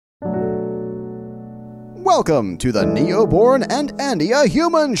Welcome to the Neoborn and Andy a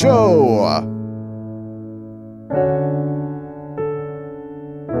Human Show!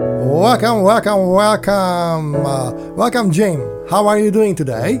 Welcome. Welcome, Jim. How are you doing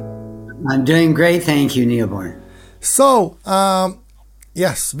today? I'm doing great, thank you, Neoborn. So,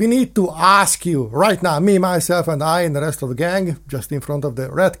 yes, we need to ask you right now, me, myself, and I, and the rest of the gang, just in front of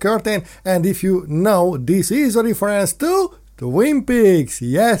the red curtain. And if you know, this is a reference to Twin Peaks.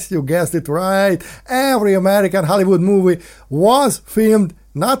 Yes, you guessed it right. Every American Hollywood movie was filmed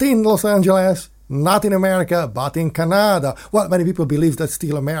not in Los Angeles, not in America, but in Canada. Well, many people believe that's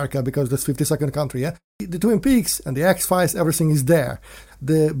still America because that's 52nd country, yeah? The Twin Peaks and the X-Files, everything is there.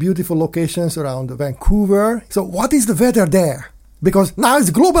 The beautiful locations around Vancouver. So what is the weather there? Because now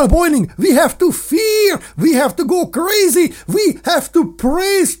it's global boiling. We have to fear. We have to go crazy. We have to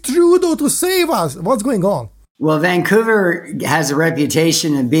praise Trudeau to save us. What's going on? Well, Vancouver has a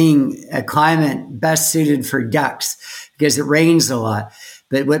reputation of being a climate best suited for ducks because it rains a lot.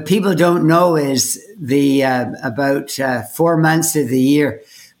 But what people don't know is about 4 months of the year,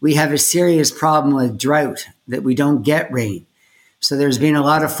 we have a serious problem with drought, that we don't get rain. So there's been a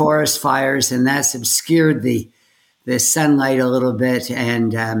lot of forest fires, and that's obscured the sunlight a little bit,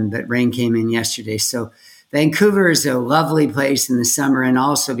 but rain came in yesterday. So Vancouver is a lovely place in the summer, and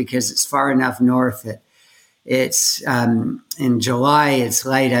also because it's far enough north that it's in July, it's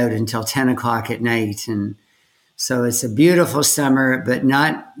light out until 10 o'clock at night. And so it's a beautiful summer, but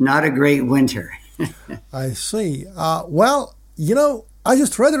not a great winter. I see. Well, I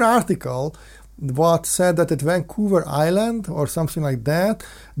just read an article what said that at Vancouver Island or something like that,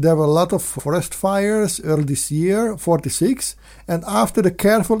 there were a lot of forest fires early this year, 46. And after the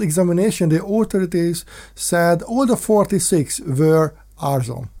careful examination, the authorities said all the 46 were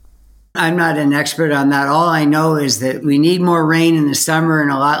arson. I'm not an expert on that. All I know is that we need more rain in the summer and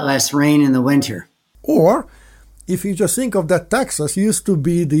a lot less rain in the winter. Or if you just think of that, Texas used to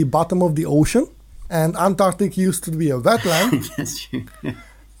be the bottom of the ocean and Antarctic used to be a wetland. That's true.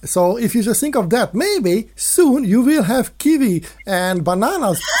 So if you just think of that, maybe soon you will have kiwi and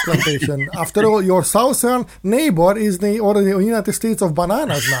bananas plantation. After all, your southern neighbor is the United States of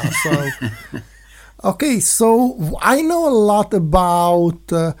bananas now. So, okay, so I know a lot about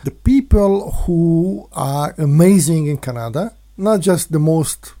the people who are amazing in Canada, not just the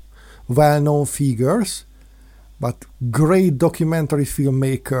most well-known figures, but great documentary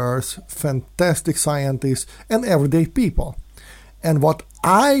filmmakers, fantastic scientists, and everyday people. And what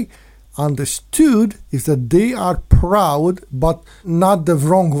I understood is that they are proud, but not the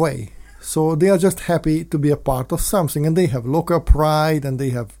wrong way. So they are just happy to be a part of something, and they have local pride and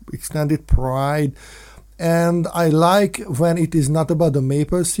they have extended pride. And I like when it is not about the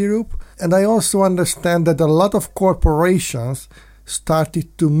maple syrup. And I also understand that a lot of corporations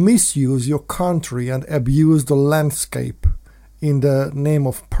started to misuse your country and abuse the landscape in the name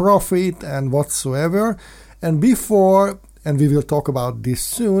of profit and whatsoever. And before, and we will talk about this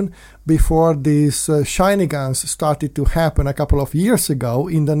soon, before these shenanigans started to happen a couple of years ago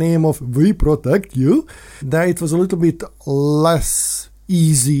in the name of we protect you, that it was a little bit less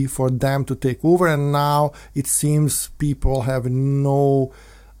easy for them to take over. And now it seems people have no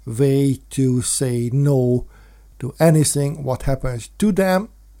way to say no to anything what happens to them,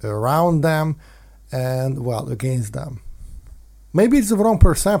 around them, and, well, against them. Maybe it's the wrong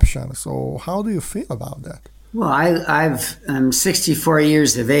perception. So how do you feel about that? Well, I'm 64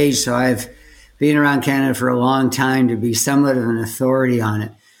 years of age, so I've been around Canada for a long time to be somewhat of an authority on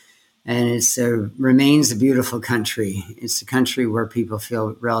it. And it remains a beautiful country. It's a country where people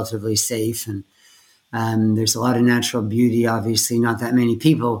feel relatively safe. And there's a lot of natural beauty, obviously, not that many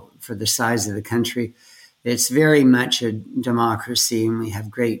people for the size of the country. It's very much a democracy, and we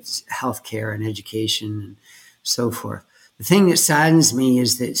have great healthcare and education and so forth. The thing that saddens me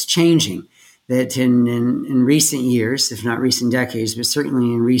is that it's changing. That in recent years, if not recent decades, but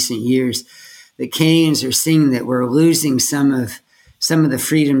certainly in recent years, the Canadians are seeing that we're losing some of the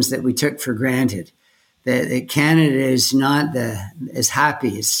freedoms that we took for granted. That Canada is not as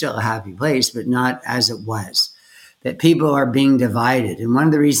happy. It's still a happy place, but not as it was. That people are being divided. And one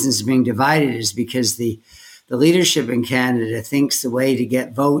of the reasons it's being divided is because the leadership in Canada thinks the way to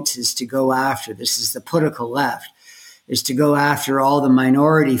get votes is to go after, this is the political left, is to go after all the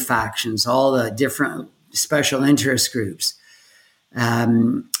minority factions, all the different special interest groups,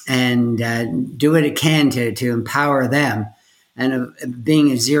 and do what it can to empower them. And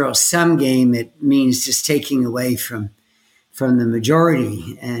being a zero-sum game, it means just taking away from the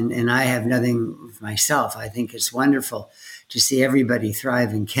majority. And I have nothing with myself. I think it's wonderful to see everybody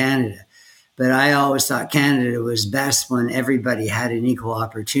thrive in Canada. But I always thought Canada was best when everybody had an equal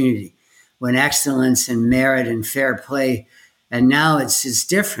opportunity. when excellence and merit and fair play. And now it's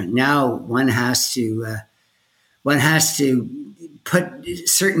different. Now one has to put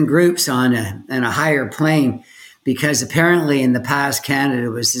certain groups on a higher plane, because apparently in the past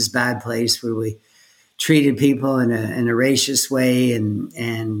Canada was this bad place where we treated people in a racist way,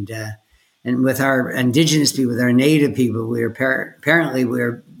 and with our Indigenous people, with our Native people, apparently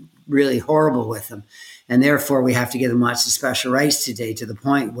we're really horrible with them, and therefore we have to give them lots of special rights today, to the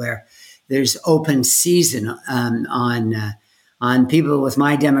point where there's open season on people with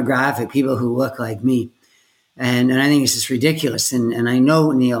my demographic, people who look like me. And I think it's just ridiculous. And I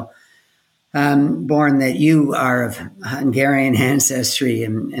know, Neil, Born, that you are of Hungarian ancestry.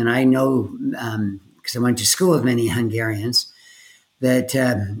 And I know, because I went to school with many Hungarians, that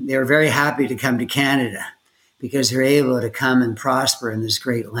they were very happy to come to Canada because they're able to come and prosper in this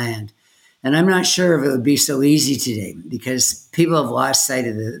great land. And I'm not sure if it would be so easy today, because people have lost sight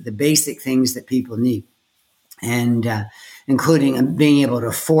of the basic things that people need, and including being able to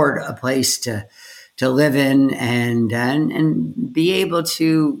afford a place to live in, and be able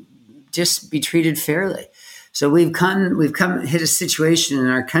to just be treated fairly. So we've hit a situation in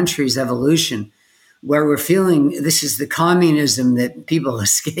our country's evolution where we're feeling this is the communism that people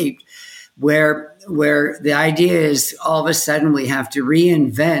escaped, where the idea is all of a sudden we have to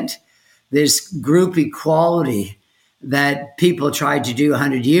reinvent this group equality that people tried to do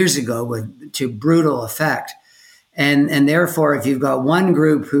 100 years ago to brutal effect. And therefore, if you've got one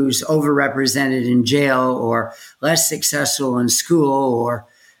group who's overrepresented in jail, or less successful in school, or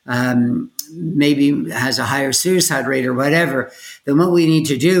maybe has a higher suicide rate or whatever, then what we need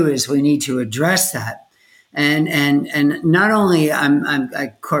to do is we need to address that. And not only I'm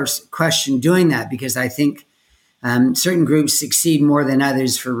of course question doing that, because I think certain groups succeed more than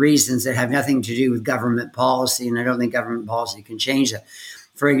others for reasons that have nothing to do with government policy, and I don't think government policy can change that.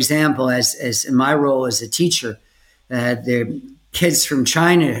 For example, as in my role as a teacher, the kids from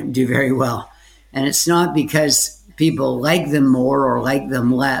China do very well. And it's not because people like them more or like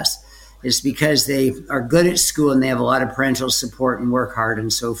them less. It's because they are good at school and they have a lot of parental support and work hard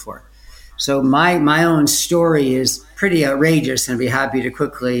and so forth. So my own story is pretty outrageous, and I'd be happy to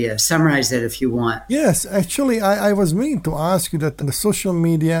quickly summarize it if you want. Yes, actually, I was meaning to ask you that in the social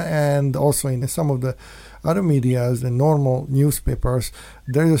media and also in some of the other medias, the normal newspapers,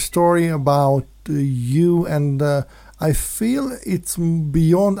 there's a story about you, and I feel it's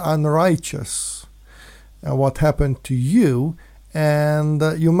beyond unrighteous what happened to you. And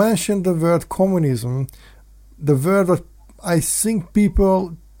you mentioned the word communism, the word that I think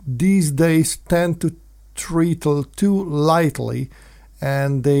people these days tend to treat too lightly,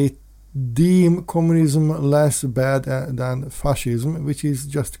 and they deem communism less bad than fascism, which is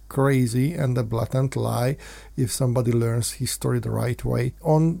just crazy and a blatant lie if somebody learns history the right way.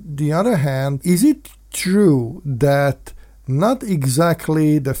 On the other hand, is it true that not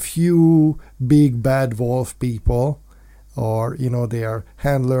exactly the few big bad wolf people or their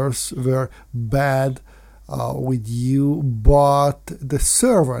handlers were bad with you, but the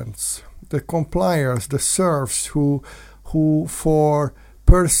servants, the compliers, the serfs who for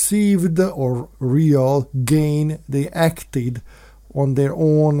perceived or real gain, they acted on their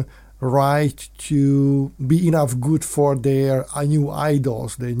own right to be enough good for their new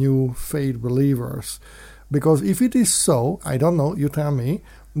idols, their new faith believers? Because if it is so, I don't know, you tell me,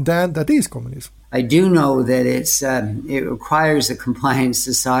 then that is communism. I do know that it requires a compliant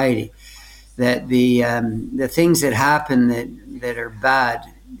society, that the things that happen that are bad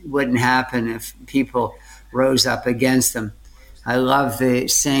wouldn't happen if people rose up against them. I love the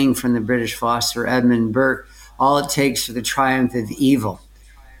saying from the British philosopher Edmund Burke, all it takes for the triumph of evil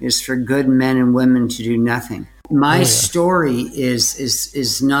is for good men and women to do nothing. My story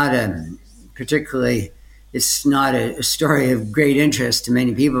is not it's not a story of great interest to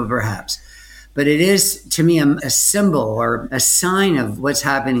many people perhaps, but it is to me a symbol or a sign of what's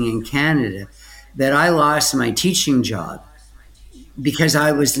happening in Canada, that I lost my teaching job because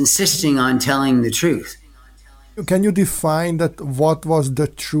I was insisting on telling the truth. Can you define that? What was the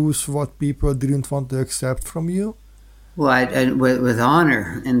truth, what people didn't want to accept from you? Well, with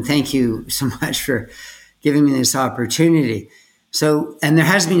honor, and thank you so much for giving me this opportunity. So, and there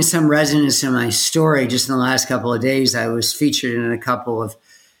has been some resonance in my story. Just in the last couple of days, I was featured in a couple of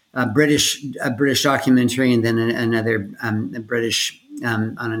a British documentary, and then another British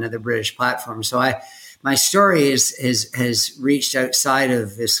on another British platform. So my story has reached outside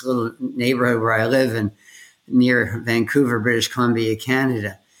of this little neighborhood where I live in, near Vancouver, British Columbia,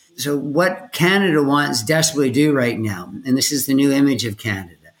 Canada. So what Canada wants desperately to do right now, and this is the new image of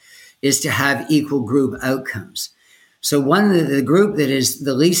Canada, is to have equal group outcomes. So one of the group that is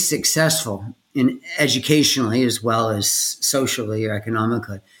the least successful in educationally as well as socially or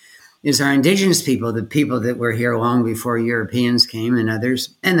economically is our indigenous people, the people that were here long before Europeans came and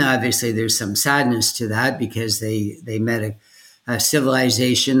others. And obviously there's some sadness to that because they met a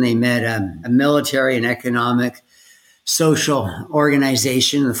civilization, they met a military and economic social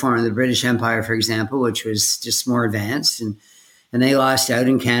organization in the form of the British Empire, for example, which was just more advanced. And they lost out,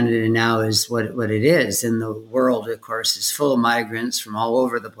 in Canada now is what it is. And the world, of course, is full of migrants from all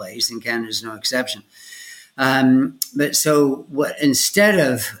over the place, and Canada is no exception. But so what, instead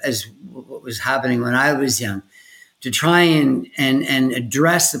of, as what was happening when I was young, to try and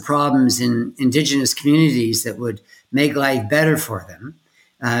address the problems in Indigenous communities that would make life better for them,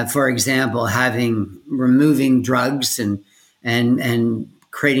 for example, removing drugs and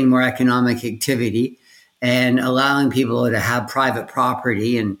creating more economic activity and allowing people to have private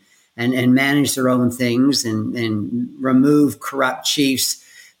property and manage their own things and remove corrupt chiefs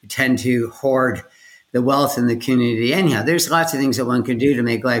who tend to hoard the wealth in the community. Anyhow, there's lots of things that one can do to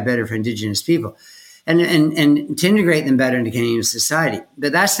make life better for Indigenous people and to integrate them better into Canadian society.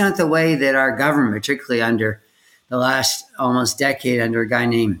 But that's not the way that our government, particularly under the last almost decade under a guy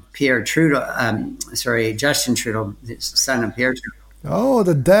named Justin Trudeau, his son of Pierre Trudeau. Oh,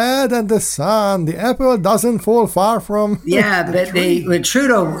 the dad and the son. The apple doesn't fall far from but with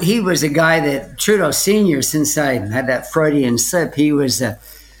Trudeau, he was a guy that Trudeau Sr., since I had that Freudian slip, he was a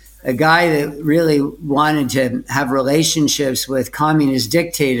guy that really wanted to have relationships with communist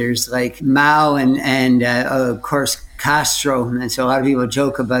dictators like Mao and of course, Castro. And so a lot of people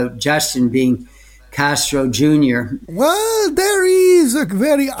joke about Justin being Castro Jr. Well, there is a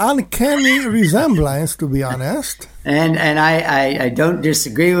very uncanny resemblance, to be honest. And I don't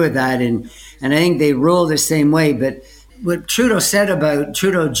disagree with that. And I think they rule the same way. But what Trudeau said about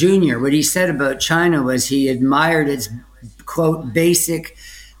Trudeau Jr., what he said about China was he admired its, quote, basic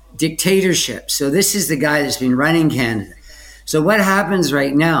dictatorship. So this is the guy that's been running Canada. So what happens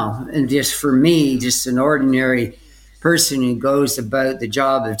right now, and just for me, just an ordinary person who goes about the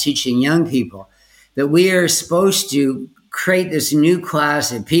job of teaching young people, that we are supposed to create this new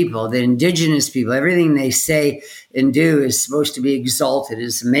class of people, the Indigenous people. Everything they say and do is supposed to be exalted.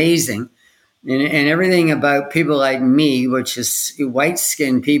 It's amazing. And everything about people like me, which is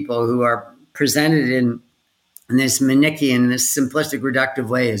white-skinned people who are presented in this Manichaean, this simplistic, reductive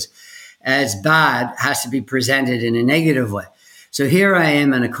way as bad, has to be presented in a negative way. So here I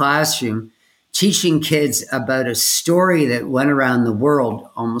am in a classroom teaching kids about a story that went around the world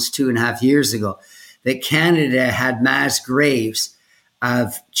almost 2.5 years ago, that Canada had mass graves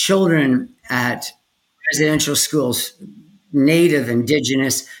of children at residential schools, Native,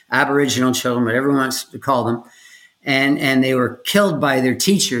 Indigenous, Aboriginal children, whatever one wants to call them, and they were killed by their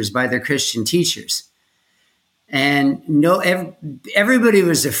teachers, by their Christian teachers. And everybody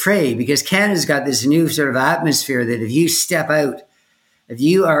was afraid because Canada's got this new sort of atmosphere that if you step out, if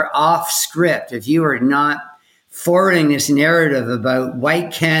you are off script, if you are not forwarding this narrative about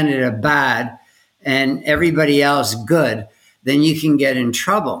white Canada bad and everybody else good, then you can get in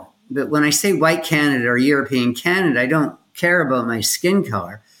trouble. But when I say white Canada or European Canada, I don't care about my skin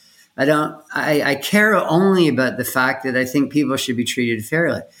color. I care only about the fact that I think people should be treated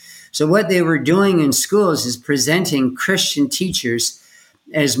fairly. So what they were doing in schools is presenting Christian teachers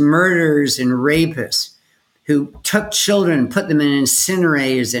as murderers and rapists who took children, put them in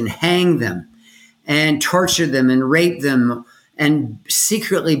incinerators and hanged them and tortured them and raped them and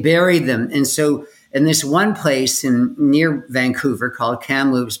secretly buried them. And so in this one place near Vancouver called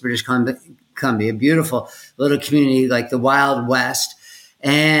Kamloops, British Columbia, a beautiful little community like the Wild West,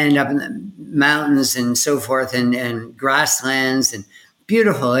 and up in the mountains and so forth and grasslands and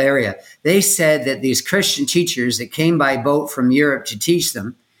beautiful area. They said that these Christian teachers that came by boat from Europe to teach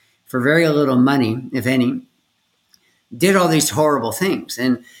them for very little money, if any, did all these horrible things.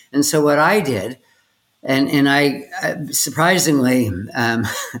 And so what I did, and I surprisingly,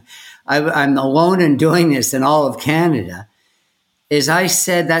 I'm alone in doing this in all of Canada, is I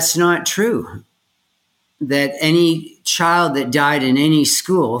said that's not true. That any child that died in any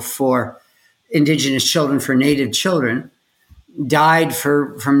school for Indigenous children, for Native children, died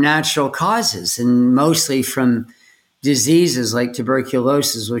from natural causes and mostly from diseases like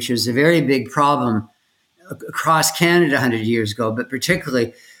tuberculosis, which was a very big problem across Canada 100 years ago, but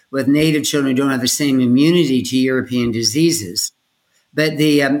particularly with Native children who don't have the same immunity to European diseases. But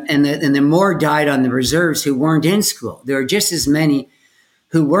the more died on the reserves who weren't in school. There were just as many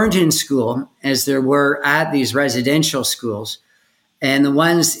who weren't in school as there were at these residential schools. And the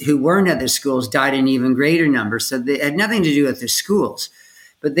ones who weren't at the schools died in even greater numbers. So they had nothing to do with the schools.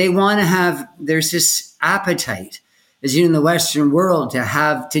 But they want to have, there's this appetite as in the Western world, to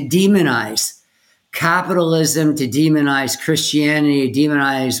demonize capitalism, to demonize Christianity, to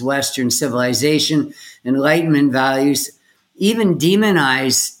demonize Western civilization, Enlightenment values, even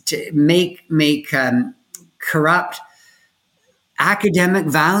demonize, to make corrupt academic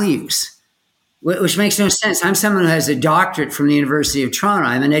values, which makes no sense. I'm someone who has a doctorate from the University of Toronto.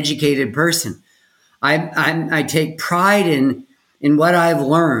 I'm an educated person. I take pride in what I've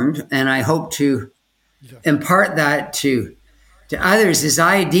learned, and I hope to impart that to others. This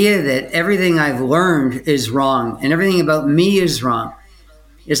idea that everything I've learned is wrong and everything about me is wrong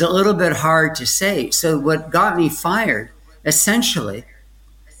is a little bit hard to say. So what got me fired, essentially,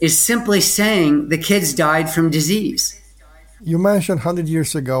 is simply saying the kids died from disease. You mentioned 100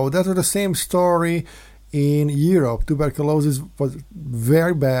 years ago, that was the same story in Europe. Tuberculosis was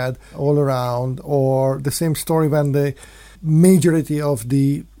very bad all around, or the same story when the majority of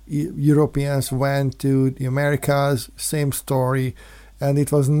the Europeans went to the Americas, same story. And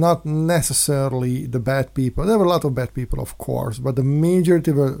it was not necessarily the bad people. There were a lot of bad people, of course, but the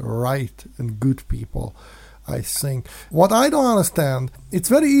majority were right and good people, I think. What I don't understand, it's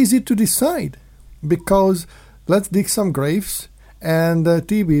very easy to decide, because let's dig some graves, and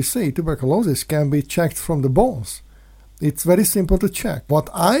TBC, tuberculosis, can be checked from the bones. It's very simple to check. What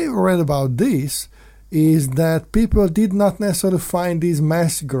I read about this is that people did not necessarily find these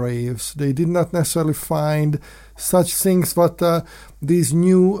mass graves. They did not necessarily find such things, but these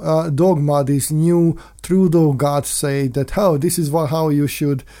new dogma, these new Trudeau gods say that, this is how you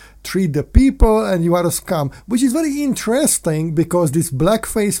should treat the people, and you are a scum, which is very interesting, because this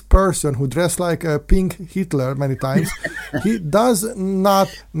blackface person who dressed like a pink Hitler many times, he does not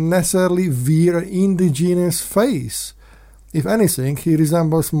necessarily wear an indigenous face. If anything, he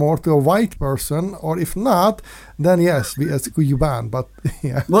resembles more to a white person, or if not, then yes, you ban. But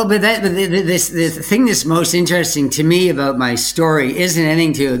yeah. Well, but the thing that's most interesting to me about my story isn't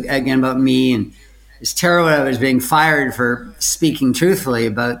anything about me, and it's terrible I was being fired for speaking truthfully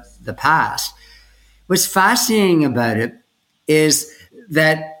about the past. What's fascinating about it is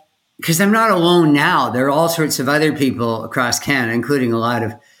that, because I'm not alone now, there are all sorts of other people across Canada, including a lot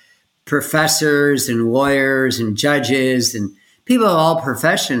of professors and lawyers and judges and people of all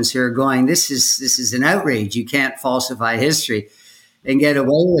professions who are going, this is an outrage. You can't falsify history and get away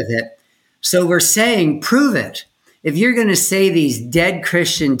with it. So we're saying, prove it. If you're going to say these dead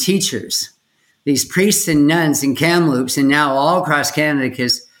Christian teachers, these priests and nuns in Kamloops and now all across Canada,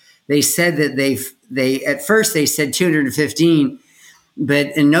 because they said that they at first they said 215,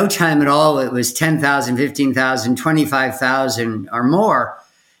 but in no time at all, it was 10,000, 15,000, 25,000 or more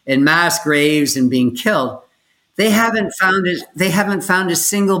in mass graves and being killed. They haven't found it. They haven't found a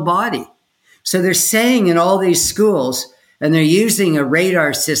single body. So they're saying in all these schools, and they're using a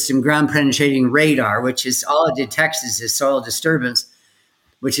radar system, ground penetrating radar, which is all it detects is soil disturbance,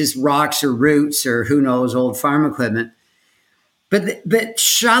 which is rocks or roots or who knows, old farm equipment. But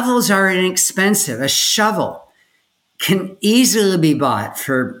shovels are inexpensive. A shovel can easily be bought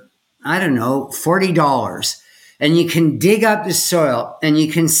for, I don't know, $40. And you can dig up the soil and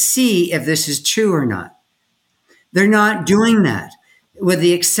you can see if this is true or not. They're not doing that, with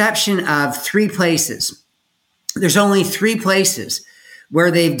the exception of 3 places. There's only 3 places where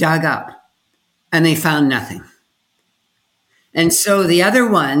they've dug up and they found nothing. And so the other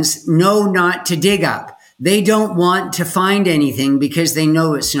ones know not to dig up. They don't want to find anything because they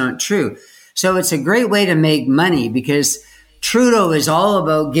know it's not true. So it's a great way to make money, because Trudeau is all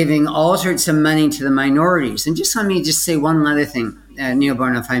about giving all sorts of money to the minorities. And just let me just say one other thing, Neil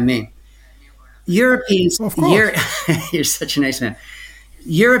Bourne, if I may. Europeans, you're such a nice man.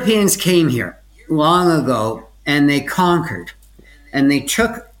 Europeans came here long ago and they conquered and they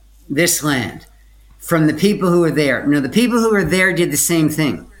took this land from the people who were there. Now, the people who were there did the same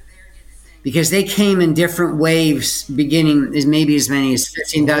thing, because they came in different waves, beginning as maybe as many as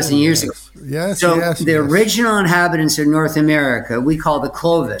 15,000 years ago. The original inhabitants of North America, we call the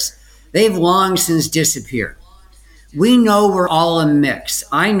Clovis, they've long since disappeared. We know we're all a mix.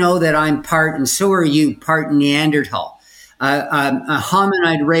 I know that I'm part, and so are you, part Neanderthal, a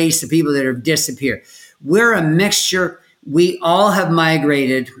hominid race of people that have disappeared. We're a mixture. We all have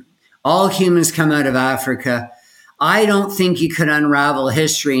migrated. All humans come out of Africa. I don't think you could unravel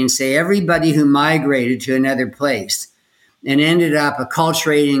history and say everybody who migrated to another place and ended up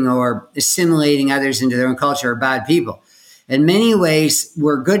acculturating or assimilating others into their own culture are bad people. In many ways,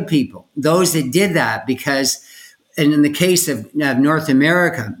 we're good people. Those that did that, because, and in the case of North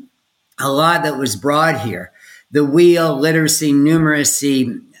America, a lot that was brought here, the wheel, literacy,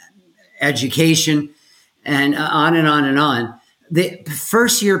 numeracy, education, and on and on and on. the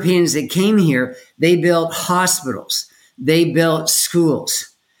first Europeans that came here, they built hospitals, they built schools.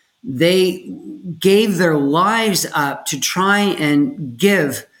 They gave their lives up to try and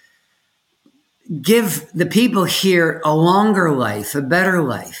give the people here a longer life, a better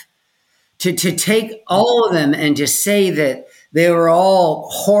life. To take all of them and to say that they were all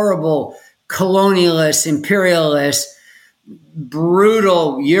horrible colonialists, imperialists,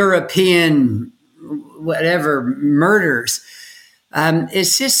 brutal European, whatever, murders.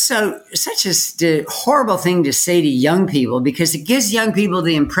 It's just such a horrible thing to say to young people, because it gives young people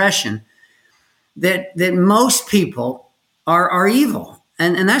the impression that most people are evil.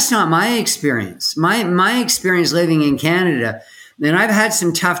 And that's not my experience. My experience living in Canada, and I've had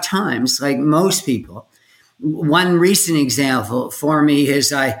some tough times like most people. One recent example for me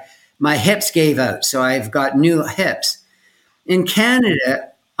is my hips gave out, so I've got new hips. In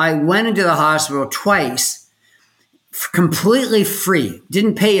Canada, I went into the hospital twice, completely free,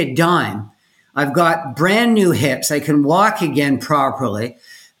 didn't pay a dime. I've got brand new hips. I can walk again properly.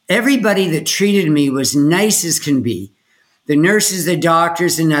 Everybody that treated me was nice as can be. The nurses, the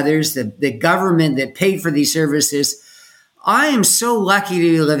doctors, and others, the government that paid for these services. I am so lucky to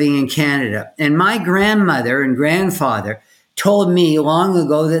be living in Canada. And my grandmother and grandfather told me long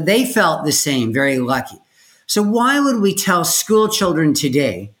ago that they felt the same, very lucky. So why would we tell school children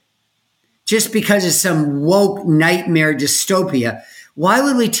today, just because of some woke nightmare dystopia, why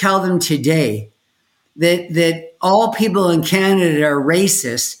would we tell them today that all people in Canada are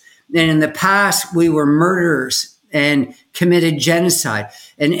racist, and in the past we were murderers and committed genocide?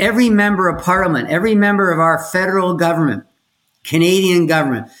 And every member of parliament, every member of our federal government, Canadian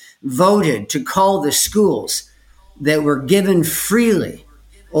government, voted to call the schools that were given freely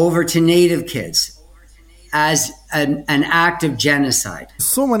over to Native kids as an act of genocide.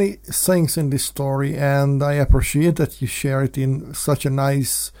 So many things in this story, and I appreciate that you share it in such a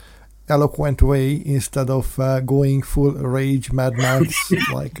nice, eloquent way instead of going full rage Mad Max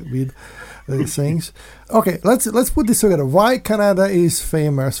like with these things. Okay, let's put this together. Why Canada is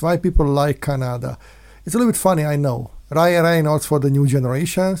famous? Why people like Canada? It's a little bit funny, I know. Ryan Reynolds for the new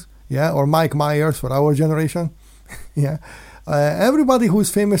generations, yeah, or Mike Myers for our generation, yeah. Everybody who's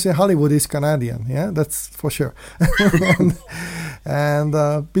famous in Hollywood is Canadian, yeah, that's for sure.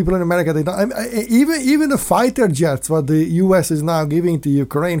 and people in America, they don't. Even the fighter jets, what the U.S. is now giving to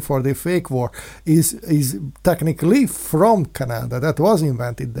Ukraine for the fake war, is technically from Canada. That was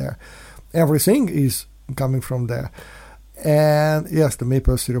invented there. Everything is coming from there. And yes, the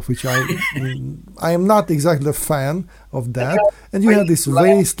maple syrup, which I am not exactly a fan of that. And you have these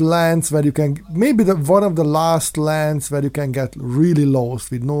wastelands where you can, maybe one of the last lands where you can get really lost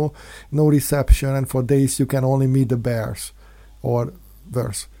with no reception, and for days you can only meet the bears or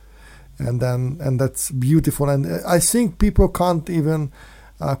worse. And that's beautiful. And I think people can't even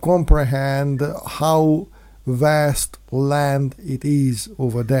comprehend how vast land it is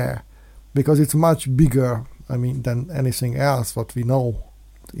over there, because it's much bigger, than anything else what we know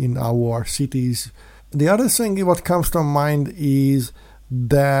in our cities. The other thing what comes to mind is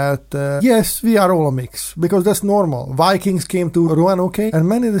that, yes, we are all a mix, because that's normal. Vikings came to Roanoke, and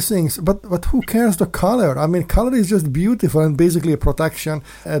many of the things, but who cares the color? Color is just beautiful and basically a protection.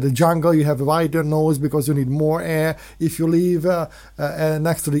 The jungle, you have a wider nose because you need more air. If you live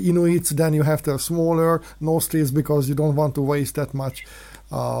next to the Inuits, then you have to have smaller nostrils because you don't want to waste that much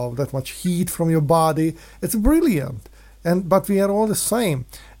heat from your body. It's brilliant, but we are all the same.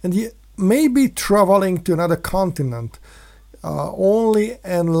 And maybe traveling to another continent only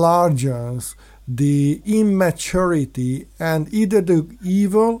enlarges the immaturity and either the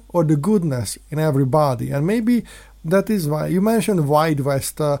evil or the goodness in everybody. And maybe that is why you mentioned Wild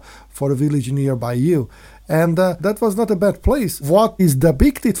West for a village nearby you, and that was not a bad place. What is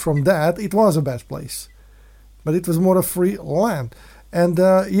depicted from that, it was a bad place, but it was more a free land. And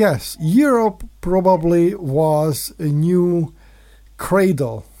yes, Europe probably was a new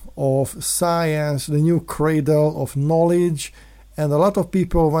cradle of science, the new cradle of knowledge, and a lot of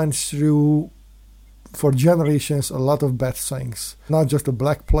people went through, for generations, a lot of bad things. Not just the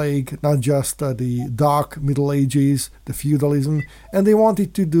Black Plague, not just the Dark Middle Ages, the feudalism, and they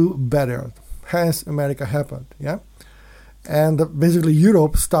wanted to do better. Hence, America happened, yeah? And basically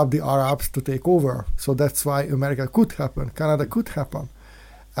Europe stopped the Arabs to take over. So that's why America could happen, Canada could happen.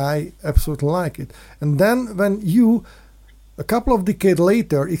 I absolutely like it. And then when you, a couple of decades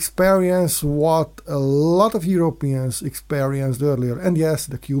later, experience what a lot of Europeans experienced earlier, and yes,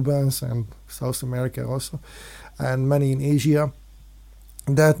 the Cubans and South America also, and many in Asia,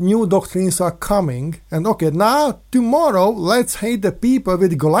 that new doctrines are coming, and okay, now tomorrow let's hate the people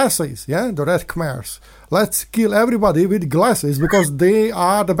with glasses, yeah, the red Khmers. Let's kill everybody with glasses because they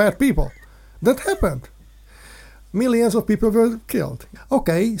are the bad people. That happened. Millions of people were killed.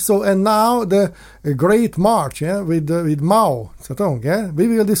 Okay, so and now the Great March, yeah, with Mao Zedong, yeah, we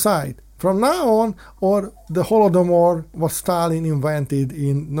will decide from now on, or the Holodomor was Stalin invented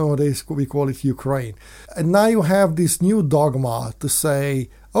in, nowadays we call it Ukraine. And now you have this new dogma to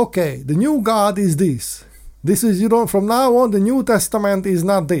say, okay, the new God is this. This is, from now on, the New Testament is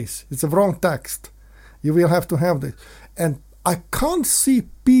not this. It's a wrong text. You will have to have this. And I can't see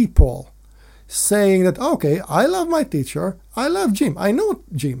people saying that, okay, I love my teacher, I love Jim, I know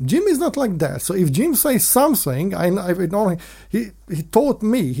Jim. Jim is not like that. So if Jim says something, I know he taught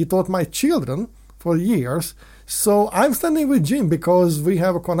me, he taught my children for years. So I'm standing with Jim because we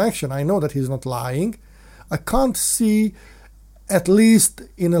have a connection. I know that he's not lying. I can't see, at least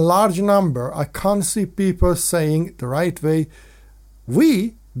in a large number, I can't see people saying the right way,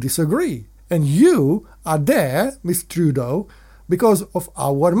 we disagree. And you are there, Miss Trudeau, because of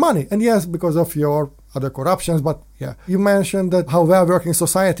our money. And yes, because of your other corruptions. But yeah, you mentioned that how well-working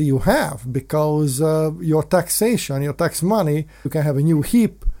society you have, because your taxation, your tax money, you can have a new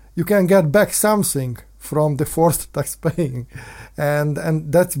heap, you can get back something from the forced tax paying. And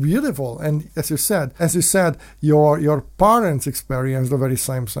that's beautiful. And as you said, your parents experienced the very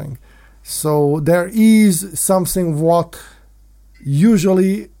same thing. So there is something what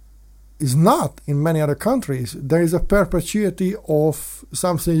usually is not in many other countries. There is a perpetuity of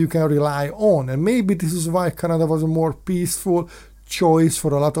something you can rely on. And maybe this is why Canada was a more peaceful choice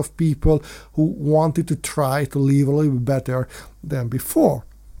for a lot of people who wanted to try to live a little bit better than before.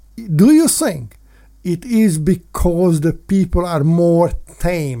 Do you think it is because the people are more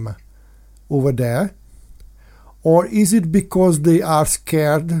tame over there? Or is it because they are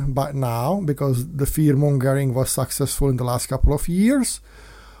scared by now, because the fear-mongering was successful in the last couple of years?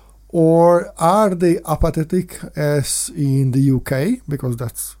 Or are they apathetic as in the UK? Because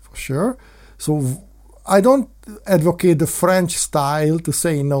that's for sure. So I don't advocate the French style to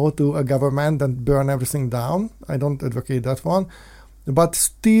say no to a government and burn everything down. I don't advocate that one. But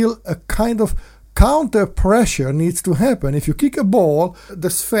still a kind of counter pressure needs to happen. If you kick a ball, the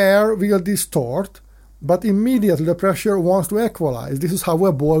sphere will distort, but immediately the pressure wants to equalize. This is how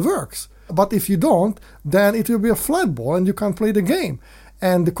a ball works. But if you don't, then it will be a flat ball and you can't play the game.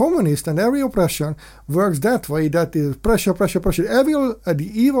 And the communist and every oppression works that way, that is pressure.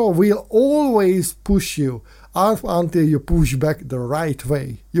 The evil will always push you up until you push back the right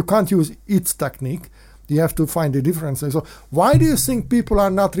way. You can't use its technique. You have to find the differences. So why do you think people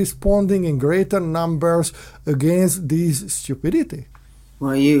are not responding in greater numbers against this stupidity?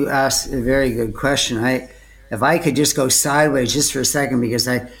 Well, you asked a very good question. If I could just go sideways just for a second, because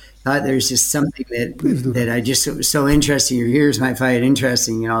I thought there's just something that I just, it was so interesting. Your viewers might find it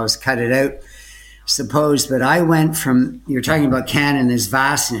interesting. I'll just cut it out, suppose. But I went from, you're talking about Canada and this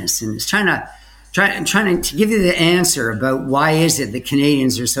vastness, and it's trying to give you the answer about why is it that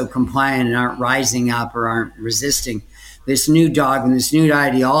Canadians are so compliant and aren't rising up or aren't resisting this new dogma, this new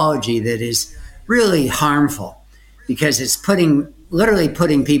ideology that is really harmful, because it's literally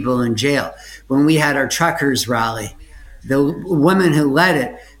putting people in jail. When we had our truckers rally, the woman who led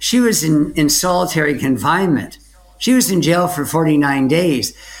it, she was in solitary confinement. She was in jail for 49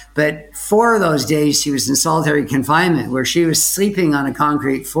 days, but 4 of those days she was in solitary confinement, where she was sleeping on a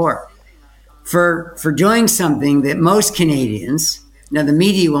concrete floor for doing something that most Canadians, now the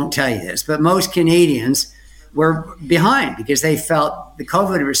media won't tell you this, but most Canadians were behind, because they felt the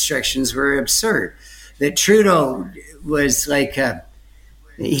COVID restrictions were absurd. That Trudeau was like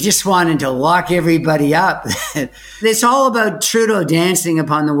he just wanted to lock everybody up. It's all about Trudeau dancing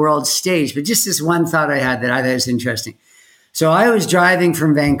upon the world stage. But just this one thought I had that I thought was interesting. So I was driving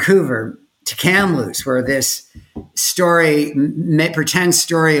from Vancouver to Kamloops, where this story, pretend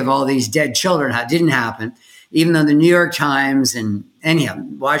story of all these dead children didn't happen, even though the New York Times and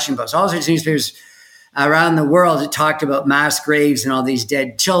Washington Post, all sorts of newspapers around the world had talked about mass graves and all these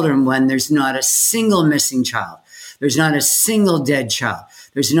dead children, when there's not a single missing child. There's not a single dead child.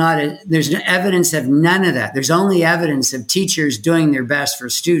 There's no evidence of none of that. There's only evidence of teachers doing their best for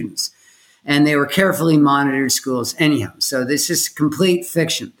students. And they were carefully monitored schools anyhow. So this is complete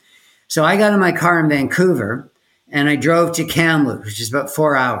fiction. So I got in my car in Vancouver and I drove to Kamloops, which is about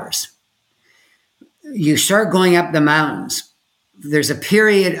 4 hours. You start going up the mountains. There's a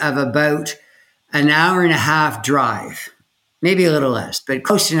period of about an hour and a half drive, maybe a little less, but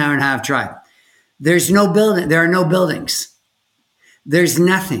close to an hour and a half drive. There's no building. There are no buildings. There's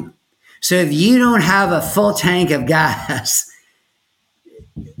nothing. So if you don't have a full tank of gas,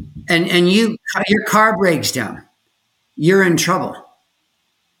 and your car breaks down, you're in trouble.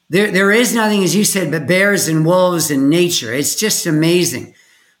 There is nothing, as you said, but bears and wolves and nature. It's just amazing.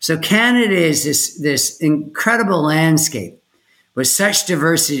 So Canada is this incredible landscape with such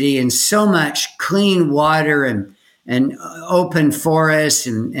diversity and so much clean water and open forest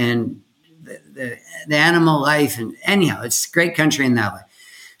and the animal life. And anyhow, it's a great country in that way.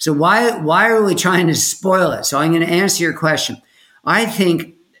 So why are we trying to spoil it? So I'm going to answer your question. I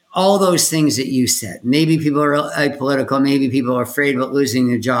think all those things that you said, maybe people are apolitical, maybe people are afraid about losing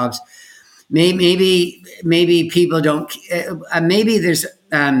their jobs. Maybe people don't, maybe they're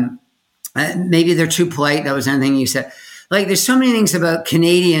too polite. That was anything you said. Like, there's so many things about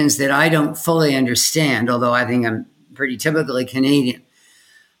Canadians that I don't fully understand, although I think I'm pretty typically Canadian.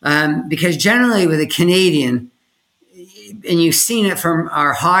 Because generally with a Canadian, and you've seen it from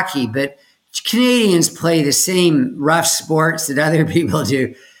our hockey, but Canadians play the same rough sports that other people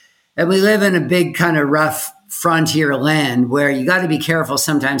do. And we live in a big kind of rough frontier land where you got to be careful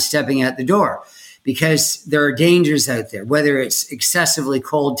sometimes stepping out the door because there are dangers out there, whether it's excessively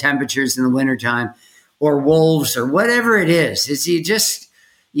cold temperatures in the wintertime or wolves or whatever it is.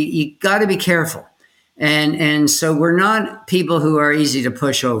 You got to be careful. And so we're not people who are easy to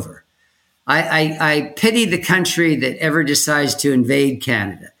push over. I pity the country that ever decides to invade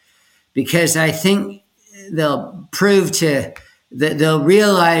Canada, because I think they'll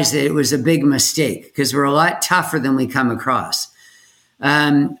realize that it was a big mistake, because we're a lot tougher than we come across.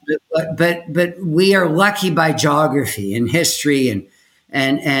 But we are lucky by geography and history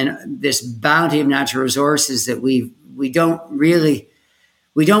and this bounty of natural resources that we don't really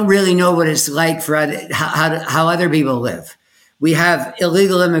know what it's like for how other people live. We have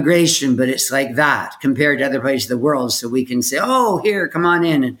illegal immigration, but it's like that compared to other places of the world. So we can say, oh, here, come on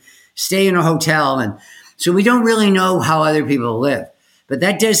in and stay in a hotel. And so we don't really know how other people live. But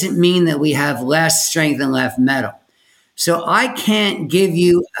that doesn't mean that we have less strength and less metal. So I can't give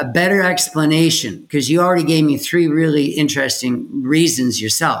you a better explanation, because you already gave me 3 really interesting reasons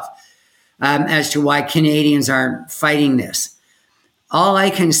yourself as to why Canadians aren't fighting this. All I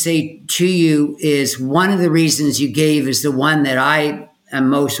can say to you is one of the reasons you gave is the one that I am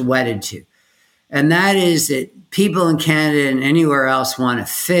most wedded to. And that is that people in Canada and anywhere else want to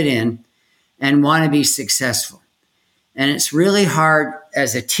fit in and want to be successful. And it's really hard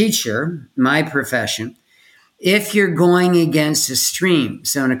as a teacher, my profession, if you're going against a stream.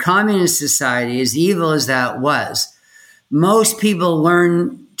 So in a communist society, as evil as that was, most people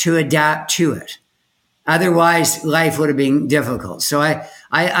learn to adapt to it. Otherwise, life would have been difficult. So I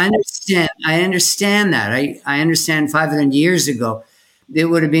understand that. I understand 500 years ago, it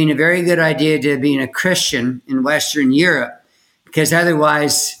would have been a very good idea to be a Christian in Western Europe, because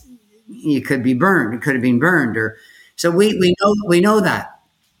otherwise you could be burned. It could have been burned. So we know that.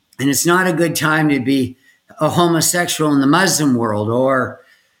 And it's not a good time to be a homosexual in the Muslim world or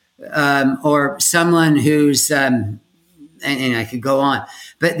someone who's and I could go on,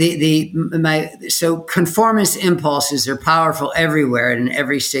 but so conformist impulses are powerful everywhere and in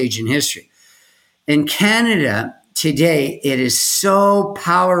every stage in history. In Canada today, it is so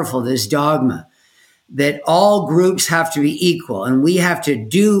powerful, this dogma that all groups have to be equal, and we have to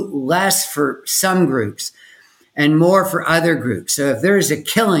do less for some groups and more for other groups. So if there is a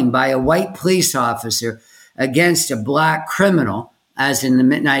killing by a white police officer against a black criminal, as in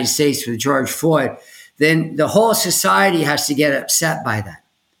the United States with George Floyd, then the whole society has to get upset by that.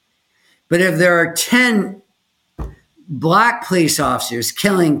 But if there are 10 black police officers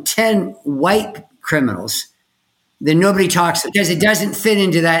killing 10 white criminals, then nobody talks, because it doesn't fit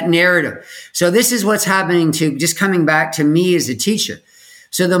into that narrative. So this is what's happening to, just coming back to me as a teacher.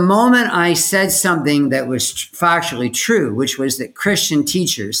 So the moment I said something that was factually true, which was that Christian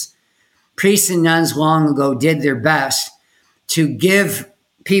teachers, priests and nuns long ago, did their best to give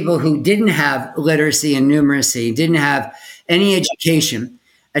people who didn't have literacy and numeracy, didn't have any education,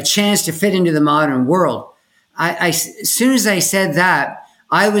 a chance to fit into the modern world. As soon as I said that,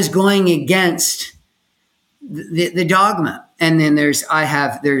 I was going against the dogma. And then there's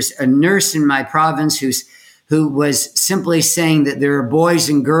a nurse in my province who was simply saying that there are boys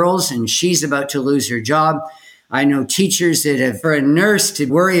and girls, and she's about to lose her job. I know teachers that have, for a nurse to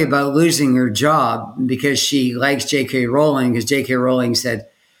worry about losing her job because she likes J.K. Rowling, because J.K. Rowling said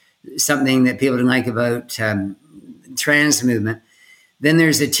something that people didn't like about trans movement. Then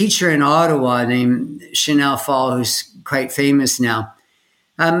there's a teacher in Ottawa named Chanel Fall, who's quite famous now.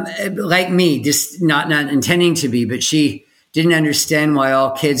 Like me, just not intending to be, but she didn't understand why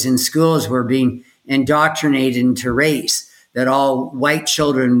all kids in schools were being indoctrinated into race, that all white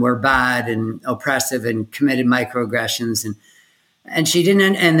children were bad and oppressive and committed microaggressions. And she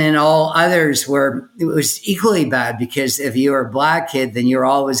didn't, and then all others it was equally bad, because if you were a black kid, then you're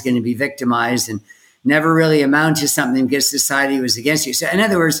always going to be victimized and never really amount to something because society was against you. So in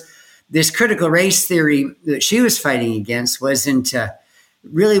other words, this critical race theory that she was fighting against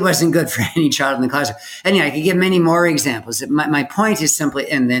really wasn't good for any child in the classroom. Anyway, I could give many more examples. My point is simply,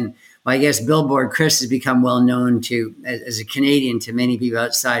 and then I guess Billboard Chris has become well known as a Canadian to many people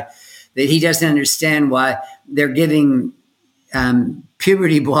outside, that he doesn't understand why they're giving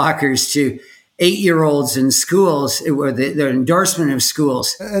puberty blockers to 8-year-olds in schools, or the endorsement of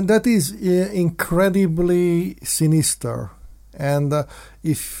schools. And that is incredibly sinister. And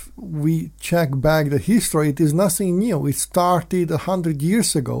if we check back the history, it is nothing new. It started 100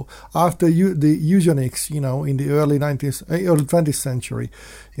 years ago after the eugenics, in the early 20th century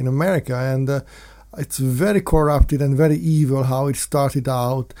in America. And it's very corrupted and very evil how it started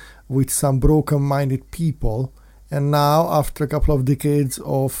out with some broken-minded people. And now, after a couple of decades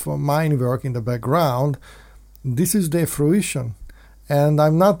of mind work in the background, this is their fruition. And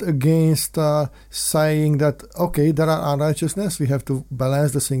I'm not against saying that, okay, there are unrighteousness, we have to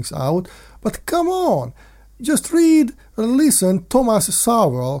balance the things out. But come on, just read, listen, Thomas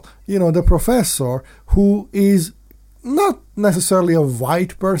Sowell, the professor, who is not necessarily a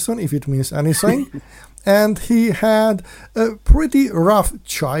white person, if it means anything. And he had a pretty rough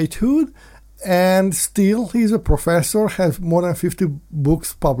childhood. And still, he's a professor, has more than 50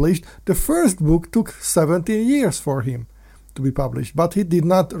 books published. The first book took 17 years for him to be published, but he did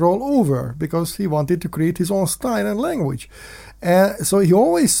not roll over because he wanted to create his own style and language. And so he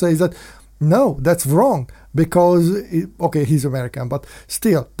always says that, no, that's wrong, because, he's American, but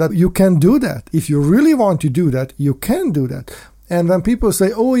still, that you can do that. If you really want to do that, you can do that. And when people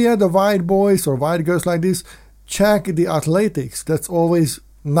say, oh yeah, the white boys or white girls like this, check the athletics. That's always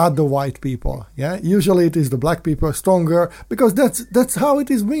not the white people. Yeah, usually it is the black people, stronger, because that's how it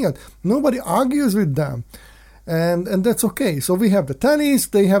is made. Nobody argues with them, and that's okay. So we have the tennis,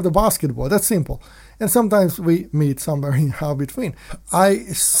 they have the basketball. That's simple. And sometimes we meet somewhere in between. I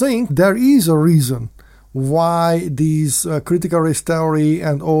think there is a reason why these critical race theory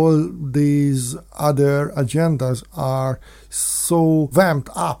and all these other agendas are so vamped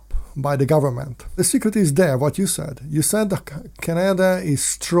up by the government. The secret is there, what you said. You said that Canada is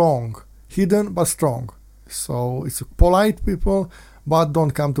strong, hidden but strong. So it's polite people, but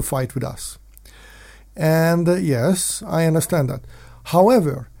don't come to fight with us. And yes, I understand that.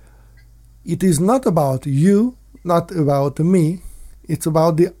 However, it is not about you, not about me. It's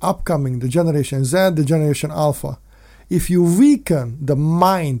about the upcoming, the Generation Z, the Generation Alpha. If you weaken the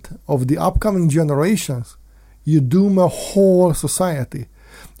mind of the upcoming generations, you doom a whole society.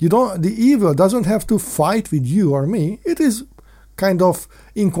 The evil doesn't have to fight with you or me. It is kind of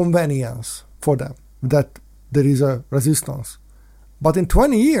inconvenience for them that there is a resistance. But in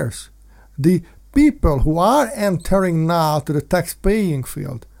 20 years, the people who are entering now to the tax-paying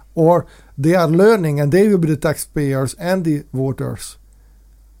field, or they are learning and they will be the taxpayers and the voters,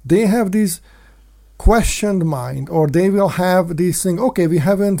 they have this questioned mind, or they will have this thing, okay, we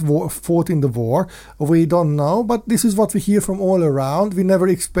haven't fought in the war, we don't know, but this is what we hear from all around, we never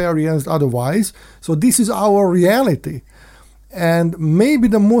experienced otherwise, so this is our reality. And maybe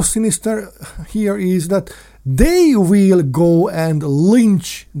the most sinister here is that they will go and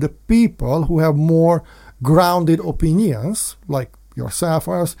lynch the people who have more grounded opinions, like yourself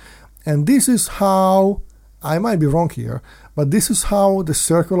or us, and this is how, I might be wrong here, but this is how the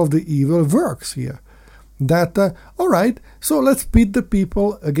circle of the evil works here. That, all right, so let's pit the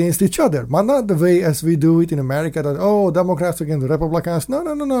people against each other. But not the way as we do it in America, that, Democrats against the Republicans.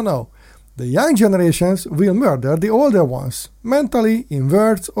 No. The young generations will murder the older ones, mentally, in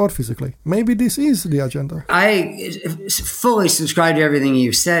words, or physically. Maybe this is the agenda. I fully subscribe to everything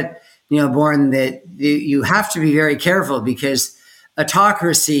you've said, Born, that you have to be very careful, because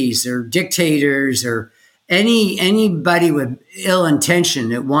autocracies or dictators or anybody with ill intention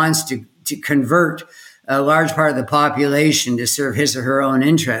that wants to convert a large part of the population to serve his or her own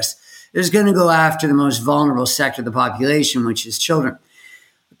interests is going to go after the most vulnerable sector of the population, which is children.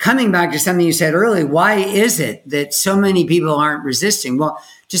 Coming back to something you said earlier, why is it that so many people aren't resisting? Well,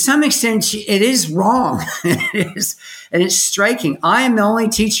 to some extent, it is wrong. It is, and it's striking. I am the only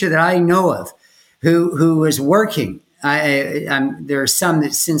teacher that I know of who was working. There are some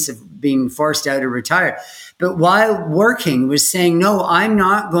that since have been forced out or retired, but while working was saying, no, I'm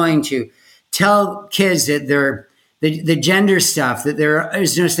not going to tell kids that they're the gender stuff, that there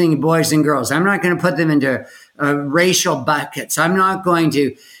is no thing boys and girls. I'm not going to put them into racial buckets. I'm not going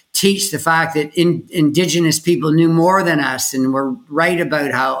to teach the fact that indigenous people knew more than us and were right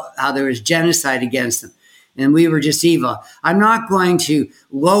about how there was genocide against them. and we were just evil. I'm not going to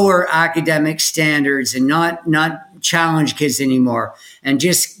lower academic standards and not challenge kids anymore and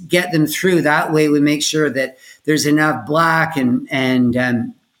just get them through. That way we make sure that there's enough Black and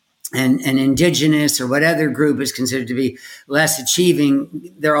Indigenous or whatever group is considered to be less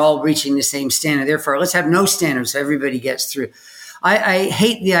achieving, they're all reaching the same standard. Therefore, let's have no standards so everybody gets through. I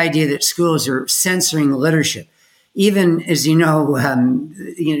hate the idea that schools are censoring literature. Even, as you know,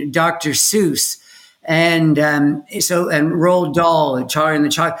 Dr. Seuss and Roald Dahl and Charlie and the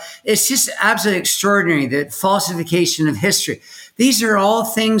Chocolate. It's just absolutely extraordinary, that falsification of history. These are all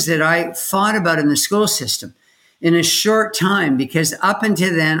things that I fought about in the school system in a short time, because up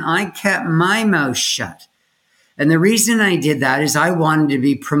until then, I kept my mouth shut. And the reason I did that is I wanted to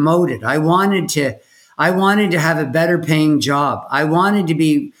be promoted. I wanted to have a better paying job. I wanted to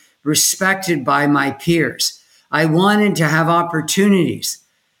be respected by my peers. I wanted to have opportunities.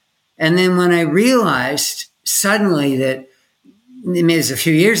 And then when I realized suddenly that, it was a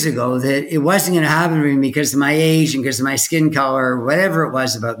few years ago, that it wasn't going to happen to me because of my age and because of my skin color or whatever it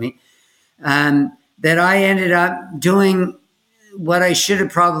was about me, that I ended up doing what I should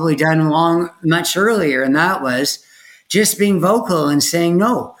have probably done much earlier. And that was just being vocal and saying,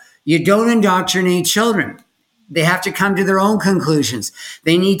 no, you don't indoctrinate children. They have to come to their own conclusions.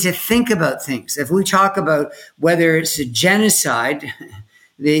 They need to think about things. If we talk about whether it's a genocide,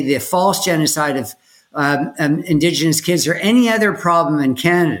 the false genocide of Indigenous kids, or any other problem in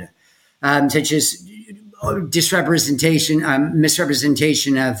Canada, such as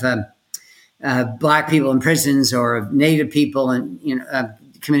misrepresentation of Black people in prisons, or of Native people and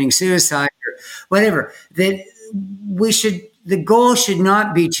committing suicide, or whatever, that the goal should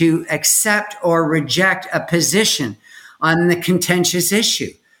not be to accept or reject a position on the contentious issue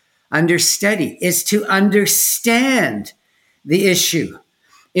under study. It's to understand the issue.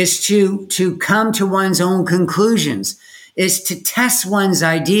 Is to come to one's own conclusions, is to test one's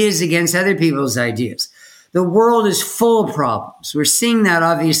ideas against other people's ideas. The world is full of problems. We're seeing that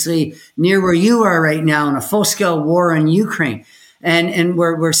obviously near where you are right now in a full-scale war in Ukraine. And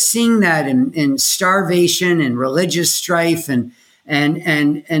we're seeing that in starvation and religious strife and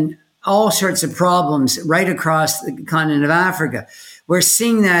all sorts of problems right across the continent of Africa. We're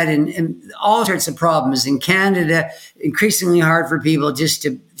seeing that in all sorts of problems in Canada, increasingly hard for people just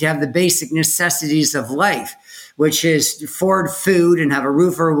to have the basic necessities of life, which is to afford food and have a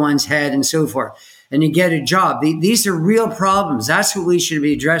roof over one's head and so forth, and to get a job. These are real problems. That's what we should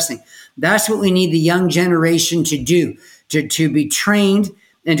be addressing. That's what we need the young generation to do, to be trained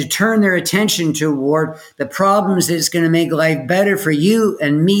and to turn their attention toward the problems that's going to make life better for you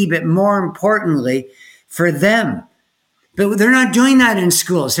and me, but more importantly, for them. But they're not doing that in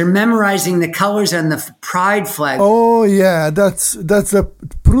schools. They're memorizing the colors on the pride flag. Oh yeah, that's the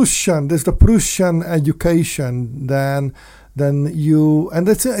Prussian. There's the Prussian education. Then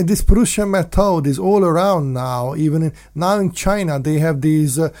this Prussian method is all around now. Even now in China, they have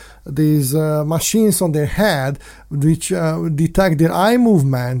these machines on their head which detect their eye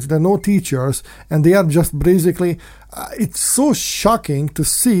movements. They're no teachers, and they are just basically. It's so shocking to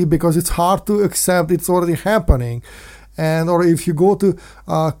see because it's hard to accept. It's already happening. Or if you go to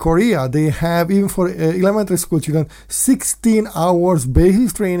Korea, they have, even for elementary school children, 16 hours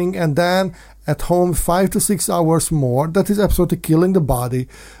basic training, and then at home 5 to 6 hours more. That is absolutely killing the body.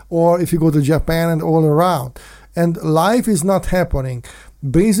 Or if you go to Japan and all around. And life is not happening.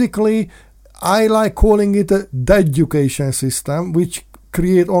 Basically, I like calling it a dead-education system, which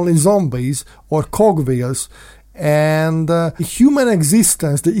create only zombies or cogwheels. And human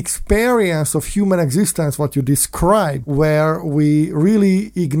existence, the experience of human existence, what you describe, where we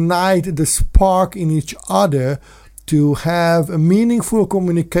really ignite the spark in each other to have a meaningful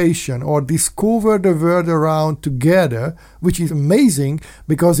communication or discover the world around together, which is amazing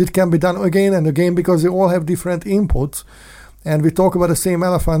because it can be done again and again because they all have different inputs. And we talk about the same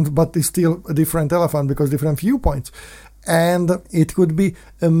elephant, but it's still a different elephant because different viewpoints. And it could be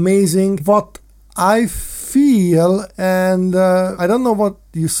amazing. What I feel, and I don't know what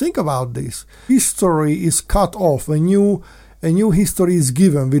you think about this. History is cut off. A new history is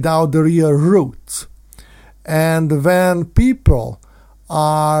given without the real roots. And when people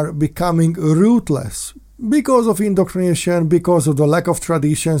are becoming rootless because of indoctrination, because of the lack of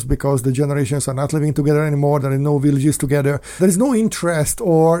traditions, because the generations are not living together anymore, there are no villages together, there is no interest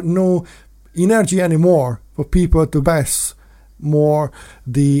or no energy anymore for people to pass more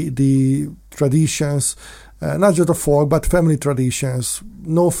the traditions, not just the folk, but family traditions.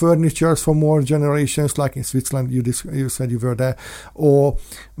 No furniture for more generations, like in Switzerland, you said you were there, or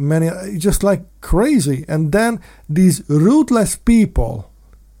many, just like crazy. And then these rootless people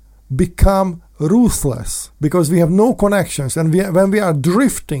become ruthless because we have no connections. And when we are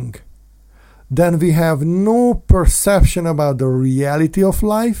drifting, then we have no perception about the reality of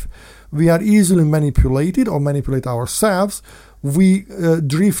life. We are easily manipulated or manipulate ourselves. We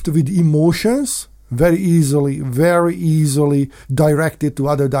drift with emotions very easily directed to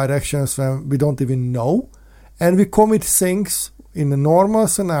other directions when we don't even know. And we commit things in a normal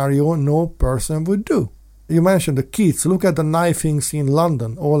scenario no person would do. You mentioned the kids. Look at the knifings in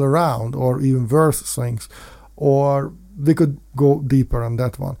London all around, or even worse things. Or we could go deeper on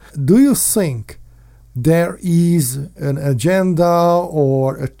that one. Do you think there is an agenda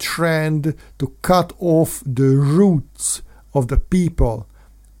or a trend to cut off the roots of the people,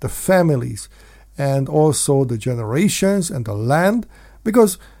 the families, and also the generations and the land?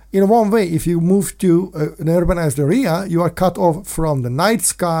 Because in one way, if you move to an urbanized area, you are cut off from the night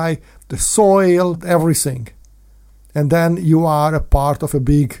sky, the soil, everything. And then you are a part of a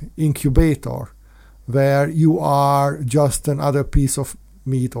big incubator where you are just another piece of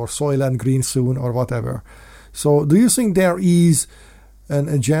meat or soil and green soon or whatever. So do you think there is an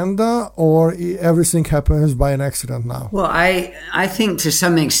agenda, or everything happens by an accident now? Well, I think to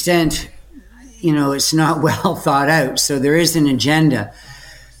some extent, it's not well thought out. So there is an agenda.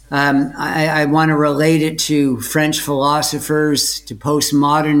 I want to relate it to French philosophers, to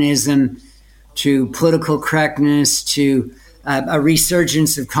postmodernism, to political correctness, to a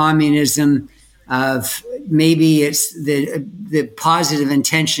resurgence of communism, of maybe it's the positive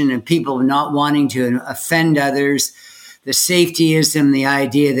intention of people not wanting to offend others, the safetyism, the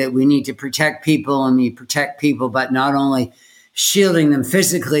idea that we need to protect people, and we protect people, but not only shielding them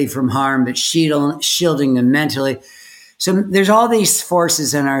physically from harm, but shielding them mentally. So there's all these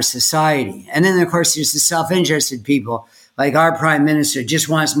forces in our society. And then, of course, there's the self-interested people, like our prime minister just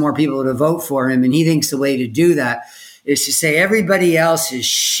wants more people to vote for him. And he thinks the way to do that is to say everybody else is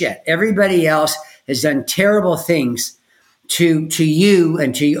shit. Everybody else has done terrible things to you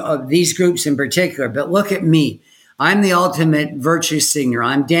and to these groups in particular. But look at me. I'm the ultimate virtue signaler.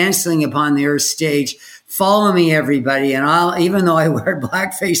 I'm dancing upon the earth stage. Follow me, everybody. And even though I wear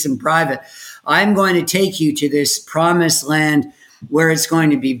blackface in private, I'm going to take you to this promised land where it's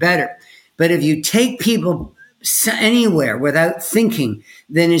going to be better. But if you take people anywhere without thinking,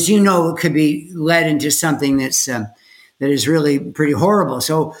 then, as you know, it could be led into something that is really pretty horrible.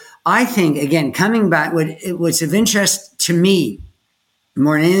 So I think, again, coming back, what's of interest to me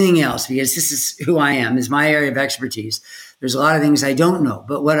more than anything else, because this is who I am, is my area of expertise. There's a lot of things I don't know,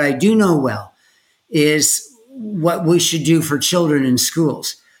 but what I do know well is what we should do for children in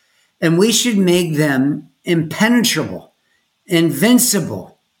schools. And we should make them impenetrable,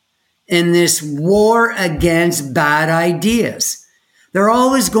 invincible in this war against bad ideas. There are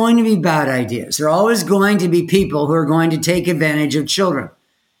always going to be bad ideas. There are always going to be people who are going to take advantage of children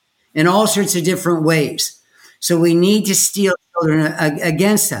in all sorts of different ways. So we need to steel children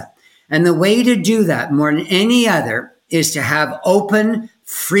against that. And the way to do that more than any other is to have open,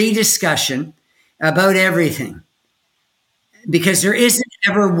 free discussion about everything. Because there isn't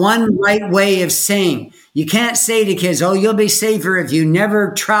ever one right way of saying. You can't say to kids, oh, you'll be safer if you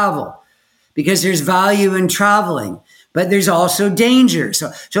never travel, because there's value in traveling, but there's also danger.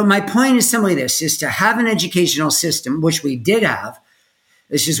 So my point is simply this, is to have an educational system, which we did have.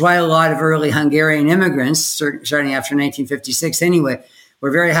 This is why a lot of early Hungarian immigrants, starting after 1956 anyway,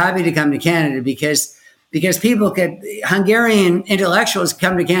 were very happy to come to Canada because Hungarian intellectuals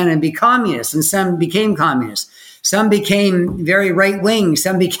come to Canada and be communists, and some became communists. Some became very right-wing.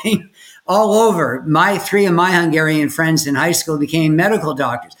 Some became all over. Three of my Hungarian friends in high school became medical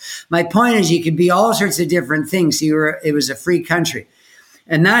doctors. My point is, you could be all sorts of different things. It was a free country.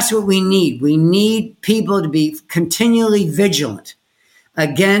 And that's what we need. We need people to be continually vigilant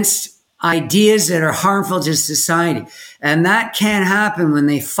against ideas that are harmful to society. And that can't happen when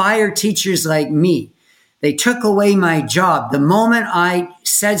they fire teachers like me. They took away my job the moment I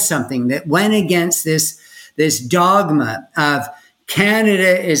said something that went against this dogma of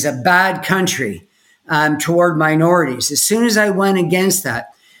Canada is a bad country toward minorities. As soon as I went against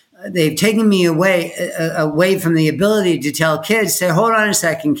that, they've taken me away from the ability to tell kids, say, hold on a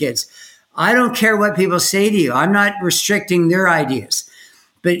second, kids. I don't care what people say to you. I'm not restricting their ideas.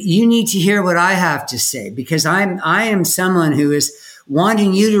 But you need to hear what I have to say, because I am someone who is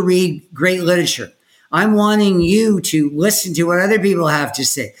wanting you to read great literature. I'm wanting you to listen to what other people have to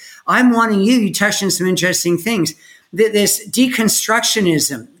say. I'm wanting you touched on some interesting things. This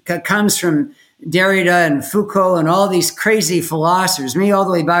deconstructionism comes from Derrida and Foucault and all these crazy philosophers, maybe all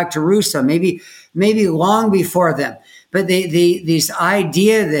the way back to Rousseau, maybe long before them. But this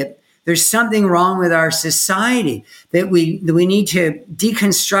idea there's something wrong with our society, that we need to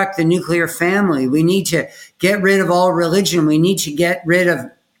deconstruct the nuclear family. We need to get rid of all religion. We need to get rid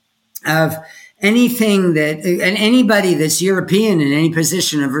of anything and anybody that's European in any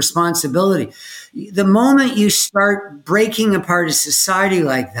position of responsibility. The moment you start breaking apart a society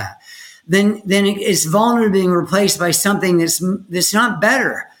like that, then it's vulnerable being replaced by something that's not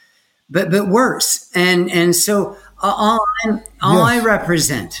better, but worse. And so I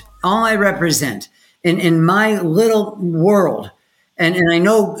represent in my little world. And I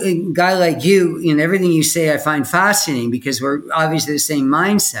know a guy like you, everything you say I find fascinating, because we're obviously the same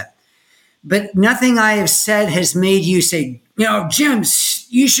mindset. But nothing I have said has made you say, Jim,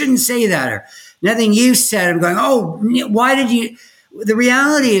 you shouldn't say that. Or nothing you said, I'm going, oh, why did you? The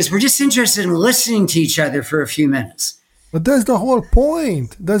reality is we're just interested in listening to each other for a few minutes. But that's the whole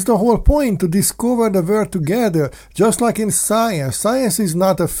point. That's the whole point, to discover the world together. Just like in science. Science is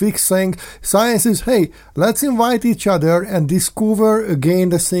not a fixed thing. Science is, hey, let's invite each other and discover again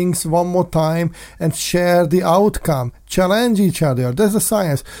the things one more time and share the outcome. Challenge each other. That's the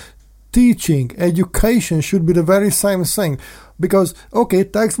science. Teaching, education should be the very same thing. Because, okay,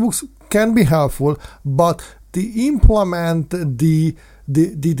 textbooks can be helpful, but to implement the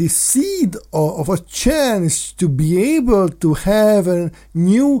seed of a chance to be able to have a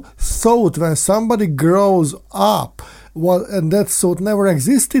new thought when somebody grows up, and that thought never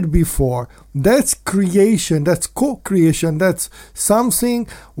existed before. That's creation, that's co-creation, that's something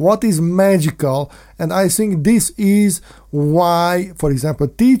what is magical. And I think this is why, for example,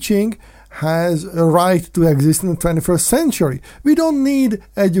 teaching has a right to exist in the 21st century. We don't need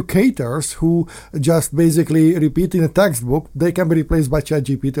educators who just basically repeat in a textbook. They can be replaced by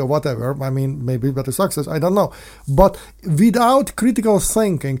ChatGPT or whatever. I mean, maybe better success, I don't know. But without critical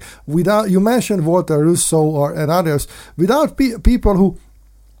thinking, you mentioned Walter Rousseau and others, without people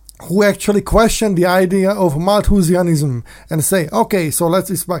who actually question the idea of Malthusianism and say, okay, so let's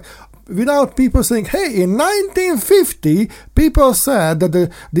explain. Without people saying, hey, in 1950, people said that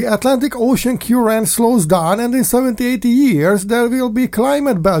the Atlantic Ocean current slows down and in 70, 80 years, there will be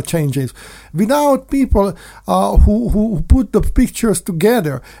climate belt changes. Without people who put the pictures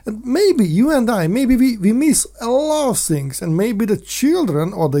together. And maybe you and I, maybe we miss a lot of things. And maybe the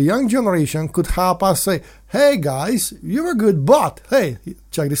children or the young generation could help us say, hey guys, you were good, but hey,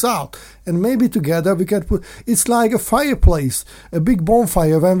 check this out. And maybe together we can it's like a fireplace, a big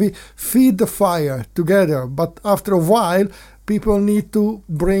bonfire when we feed the fire together. But after a while, people need to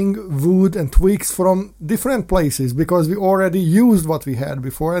bring wood and twigs from different places because we already used what we had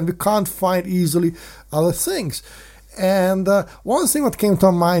before and we can't find easily other things. And one thing that came to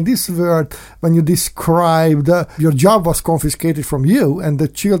mind, this word, when you described your job was confiscated from you and the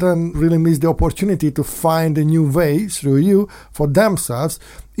children really missed the opportunity to find a new way through you for themselves,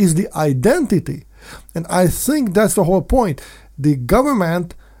 is the identity. And I think that's the whole point. The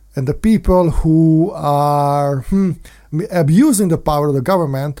government and the people who are abusing the power of the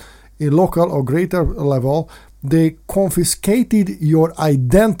government in local or greater level, they confiscated your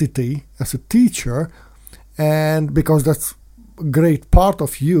identity as a teacher. And because that's a great part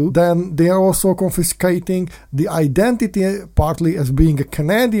of you, then they are also confiscating the identity partly as being a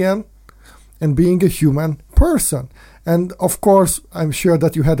Canadian and being a human person. And of course, I'm sure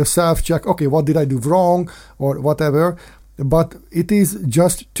that you had a self-check, okay, what did I do wrong or whatever, but it is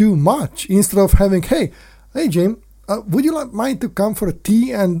just too much. Instead of having, hey Jim, would you mind to come for a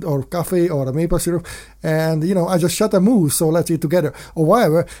tea or coffee or a maple syrup? And, I just shot a moose, so let's eat together or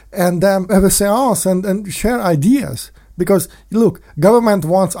whatever. And then have a seance and share ideas. Because, look, government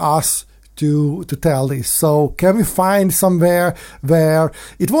wants us to tell this. So can we find somewhere where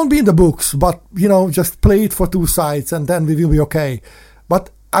it won't be in the books, but, just play it for two sides and then we will be okay. But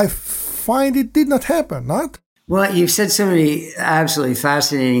I find it did not happen, not? Well, you've said so many absolutely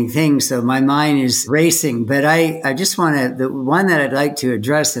fascinating things, so my mind is racing. But I just want the one that I'd like to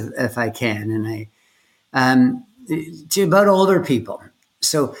address, if I can, and to about older people.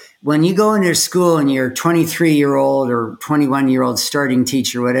 So when you go into school and you're a 23-year-old or 21-year-old starting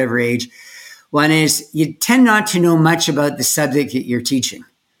teacher, whatever age, one is you tend not to know much about the subject that you're teaching.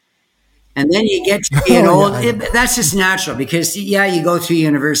 And then you get to be an old, that's just natural because, you go through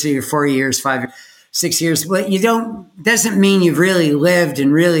university for 4 years, 5 years. 6 years, but doesn't mean you've really lived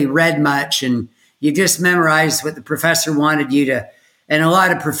and really read much and you just memorized what the professor wanted you to. And a lot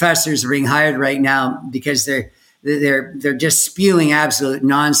of professors are being hired right now because they're just spewing absolute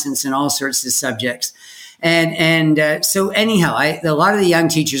nonsense in all sorts of subjects. And so anyhow, a lot of the young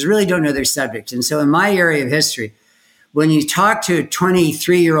teachers really don't know their subject. And so in my area of history, when you talk to a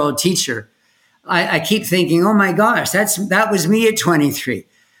 23-year-old teacher, I keep thinking, oh my gosh, that was me at 23.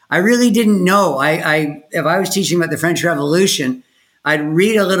 I really didn't know. If I was teaching about the French Revolution, I'd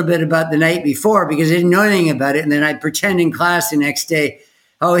read a little bit about the night before because I didn't know anything about it. And then I'd pretend in class the next day,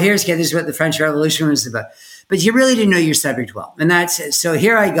 oh, this is what the French Revolution was about. But you really didn't know your subject well. And that's it. So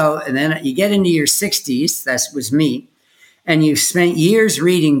here I go. And then you get into your 60s. That was me. And you've spent years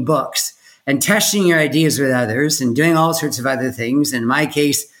reading books and testing your ideas with others and doing all sorts of other things. In my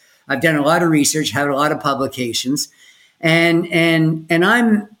case, I've done a lot of research, had a lot of publications. And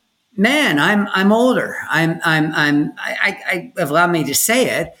I'm older. Allow me to say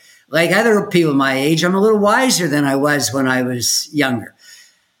it, like other people my age, I'm a little wiser than I was when I was younger.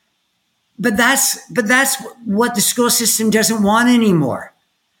 But that's what the school system doesn't want anymore.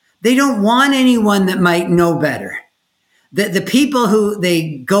 They don't want anyone that might know better. The people who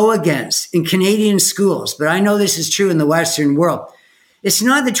they go against in Canadian schools, but I know this is true in the Western world, it's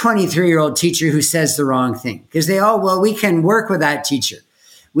not the 23-year-old teacher who says the wrong thing because we can work with that teacher.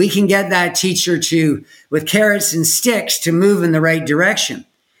 We can get that teacher with carrots and sticks to move in the right direction.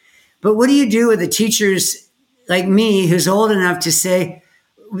 But what do you do with the teachers like me who's old enough to say,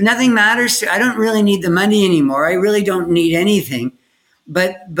 nothing matters. I don't really need the money anymore. I really don't need anything.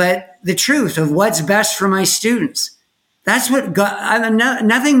 But the truth of what's best for my students. That's what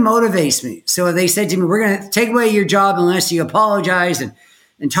nothing motivates me. So if they said to me, we're going to take away your job unless you apologize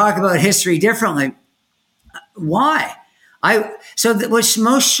and talk about history differently. Why? What's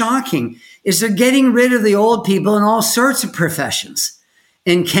most shocking is they're getting rid of the old people in all sorts of professions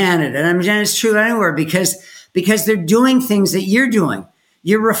in Canada. And it's true anywhere because they're doing things that you're doing.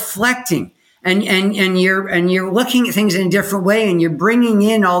 You're reflecting and you're looking at things in a different way, and you're bringing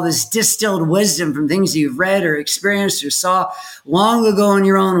in all this distilled wisdom from things you've read or experienced or saw long ago in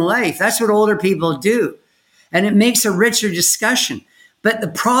your own life. That's what older people do. And it makes a richer discussion. But the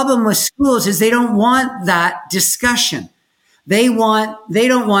problem with schools is they don't want that discussion. They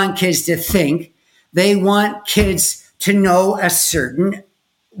don't want kids to think. They want kids to know a certain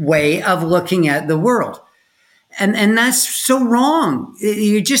way of looking at the world. And that's so wrong.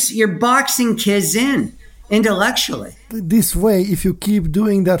 You're boxing kids in intellectually. This way, if you keep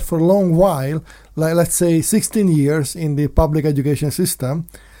doing that for a long while, like let's say 16 years in the public education system,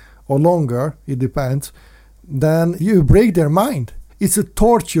 or longer, it depends, then you break their mind. It's a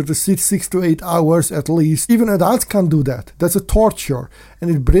torture to sit 6 to 8 hours at least. Even adults can't do that. That's a torture. And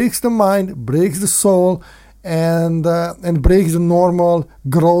it breaks the mind, breaks the soul, and breaks the normal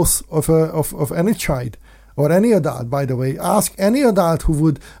growth of any child. Or any adult, by the way. Ask any adult who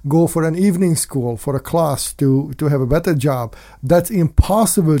would go for an evening school, for a class to have a better job. That's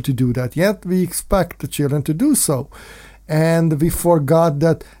impossible to do that. Yet we expect the children to do so. And we forgot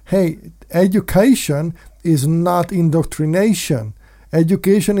that, hey, education is not indoctrination.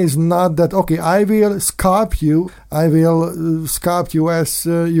 Education is not that, okay, I will sculpt you as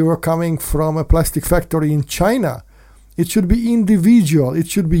you are coming from a plastic factory in China. It should be individual. It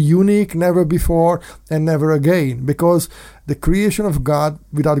should be unique, never before and never again. Because the creation of God,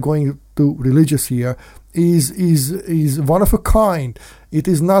 without going to religious here, is one of a kind. It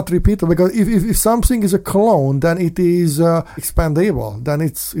is not repeatable. Because if something is a clone, then it is expandable. Then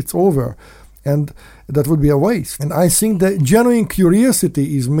it's over. And that would be a waste. And I think the genuine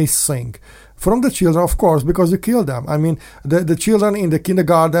curiosity is missing from the children, of course, because you kill them. I mean, the children in the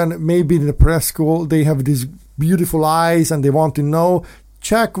kindergarten, maybe in the preschool, they have these beautiful eyes and they want to know.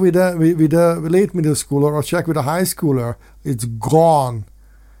 Check with a late middle schooler or check with a high schooler. It's gone.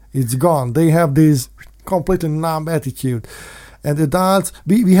 It's gone. They have this completely numb attitude. And adults,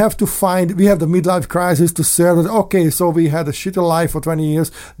 we have the midlife crisis to say that, okay, so we had a shitty life for 20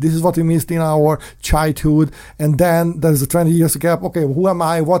 years. This is what we missed in our childhood. And then there's a 20 years gap. Okay, who am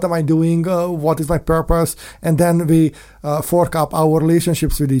I? What am I doing? What is my purpose? And then we fork up our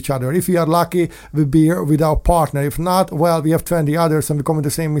relationships with each other. If we are lucky, we'll be with our partner. If not, well, we have 20 others and we commit the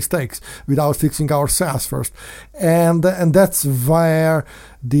same mistakes without fixing ourselves first. And that's where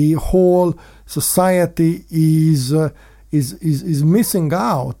the whole society is missing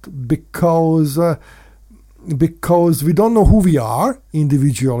out because we don't know who we are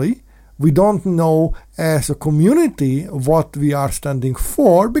individually. We don't know as a community what we are standing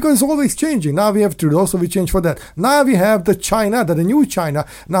for because it's always changing. Now we have Trudeau, so we change for that. Now we have the new China.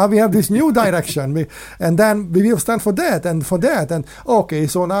 Now we have this new direction. And then we will stand for that and for that. And okay,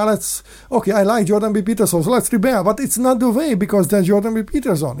 so now I like Jordan B. Peterson, so let's rebel. But it's not the way because there's Jordan B.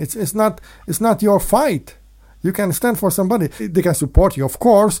 Peterson. It's not your fight. You can stand for somebody. They can support you, of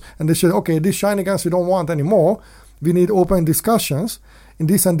course, and they say, okay, these shiny guns we don't want anymore. We need open discussions in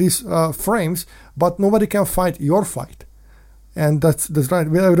this and these frames, but nobody can fight your fight. And that's right.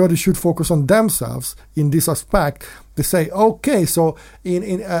 Everybody should focus on themselves in this aspect. They say, okay, so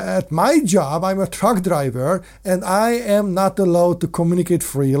at my job, I'm a truck driver, and I am not allowed to communicate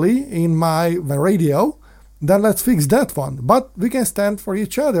freely in my radio. Then let's fix that one. But we can stand for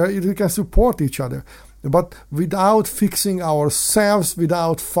each other. We can support each other. But without fixing ourselves,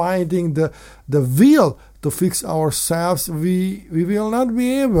 without finding the will to fix ourselves, we will not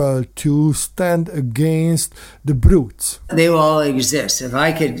be able to stand against the brutes. They will all exist. If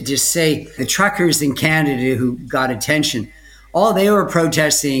I could just say, the truckers in Canada who got attention, all they were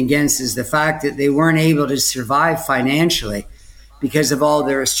protesting against is the fact that they weren't able to survive financially because of all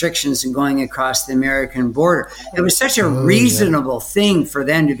the restrictions in going across the American border. It was such a reasonable thing for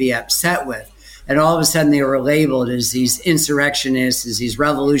them to be upset with. And all of a sudden they were labeled as these insurrectionists, as these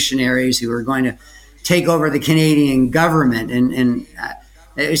revolutionaries who were going to take over the Canadian government. And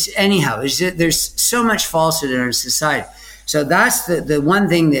there's so much falsehood in our society. So that's the one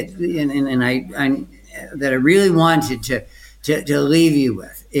thing that, that I really wanted to leave you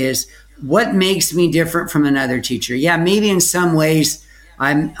with is what makes me different from another teacher. Yeah, maybe in some ways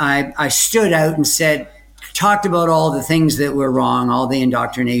I stood out and talked about all the things that were wrong, all the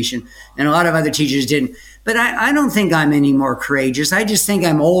indoctrination, and a lot of other teachers didn't. But I don't think I'm any more courageous. I just think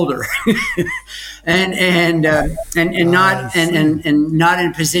I'm older, and not in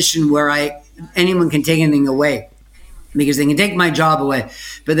a position where anyone can take anything away, because they can take my job away,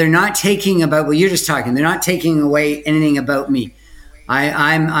 but they're not taking about what you're just talking. They're not taking away anything about me.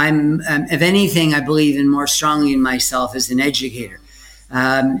 I'm if anything, I believe in more strongly in myself as an educator.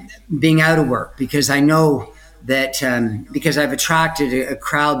 Being out of work, because I know that because I've attracted a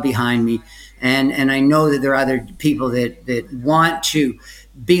crowd behind me, and I know that there are other people that want to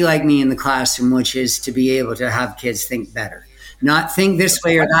be like me in the classroom, which is to be able to have kids think better, not think this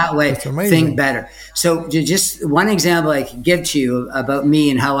way or that way, think better. So just one example I could give to you about me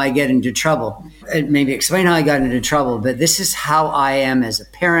and how I get into trouble, maybe explain how I got into trouble, but this is how I am as a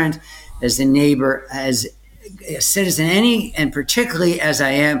parent, as a neighbor, as a citizen, and particularly as I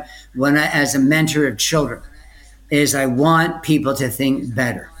am as a mentor of children, is I want people to think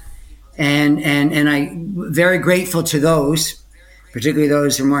better. And I'm very grateful to those, particularly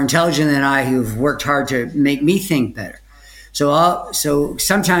those who are more intelligent than I, who've worked hard to make me think better. So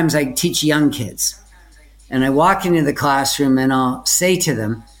sometimes I teach young kids, and I walk into the classroom and I'll say to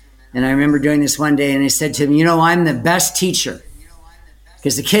them, and I remember doing this one day, and I said to them, I'm the best teacher.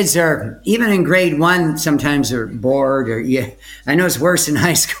 Because the kids are, even in grade 1, sometimes they're bored, I know it's worse in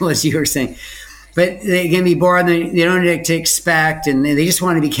high school, as you were saying, but they can be bored, they don't know what to expect, and they just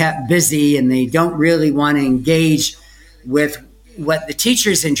want to be kept busy, and they don't really want to engage with what the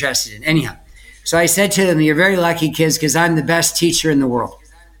teacher's interested in. Anyhow, so I said to them, you're very lucky, kids, because I'm the best teacher in the world.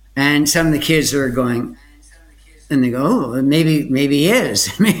 And some of the kids are going, and they go, oh, maybe he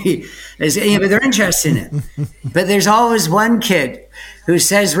is. Maybe, but they're interested in it. But there's always one kid who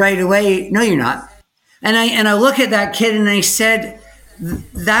says right away, no, you're not. And I look at that kid and I said,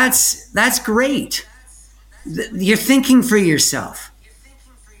 that's great. You're thinking for yourself.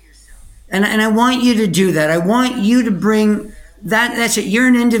 And I want you to do that. I want you to bring that. That's it. You're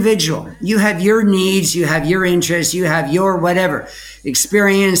an individual. You have your needs. You have your interests. You have your whatever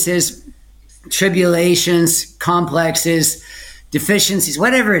experiences, tribulations, complexes, deficiencies,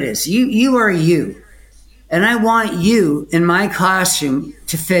 whatever it is. You are you. And I want you in my classroom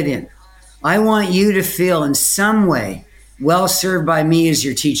to fit in. I want you to feel in some way well served by me as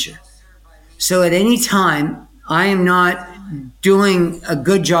your teacher. So at any time I am not doing a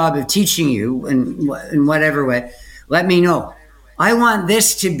good job of teaching you in whatever way, let me know. I want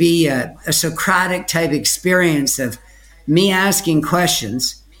this to be a Socratic type experience of me asking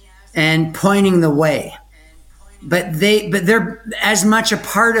questions and pointing the way. But they're as much a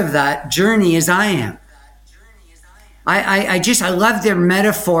part of that journey as I am. I love their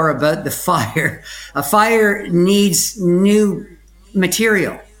metaphor about the fire. A fire needs new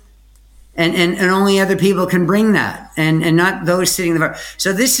material. And only other people can bring that, and not those sitting in the fire.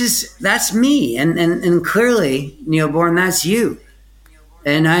 So that's me, and clearly, Neil Bourne, that's you.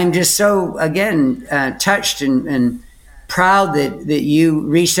 And I'm just so, again, touched and proud that you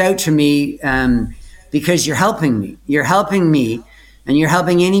reached out to me because you're helping me. You're helping me, and you're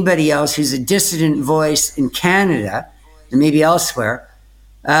helping anybody else who's a dissident voice in Canada and maybe elsewhere,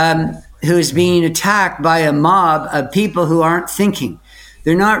 who is being attacked by a mob of people who aren't thinking.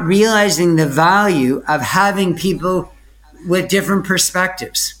 They're not realizing the value of having people with different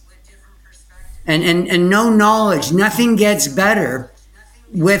perspectives and no knowledge. Nothing gets better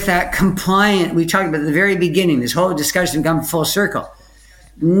with that compliant. We talked about at the very beginning, this whole discussion come full circle.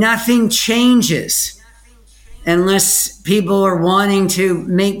 Nothing changes unless people are wanting to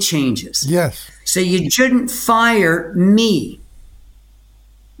make changes. Yes. So you shouldn't fire me.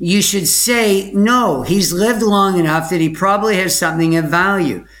 You should say, no, he's lived long enough that he probably has something of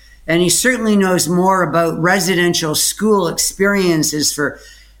value. And he certainly knows more about residential school experiences for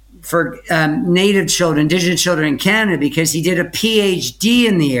Native children, Indigenous children in Canada, because he did a PhD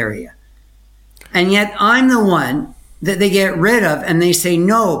in the area. And yet I'm the one that they get rid of, and they say,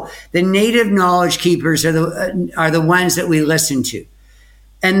 no, the Native knowledge keepers are the ones that we listen to.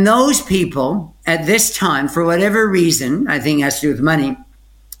 And those people at this time, for whatever reason, I think it has to do with money,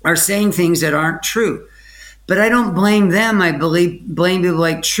 are saying things that aren't true. But I don't blame them. I blame people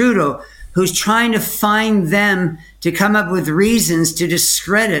like Trudeau, who's trying to find them to come up with reasons to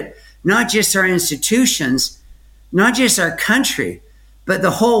discredit not just our institutions, not just our country, but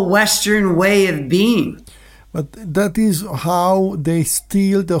the whole Western way of being. But that is how they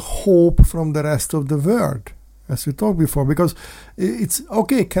steal the hope from the rest of the world, as we talked before. Because it's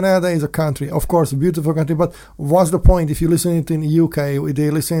okay, Canada is a country, of course, a beautiful country, but what's the point if you listen it in the UK, they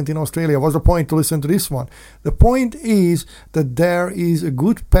listen it in Australia, what's the point to listen to this one? The point is that there is a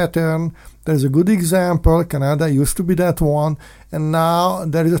good pattern, there's a good example. Canada used to be that one, and now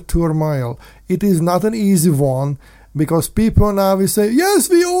there is a turmoil. It is not an easy one, because people now will say, yes,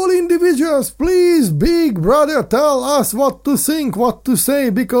 we all individuals, please, big brother, tell us what to think, what to say,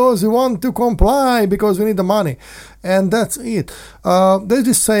 because we want to comply, because we need the money. And that's it. There's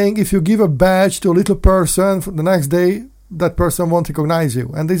this saying, if you give a badge to a little person, the next day, that person won't recognize you.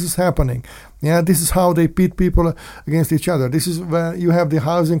 And this is happening. Yeah, this is how they pit people against each other. This is where you have the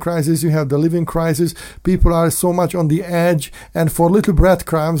housing crisis, you have the living crisis. People are so much on the edge, and for little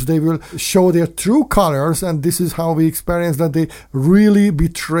breadcrumbs, they will show their true colors. And this is how we experience that they really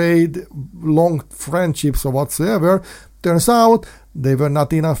betrayed long friendships or whatsoever. Turns out they were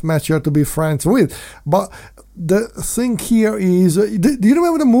not enough mature to be friends with. But the thing here is, do you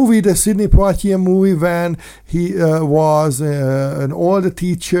remember the movie, the Sidney Poitier movie, when he was an old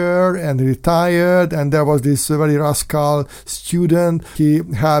teacher and retired, and there was this very rascal student. He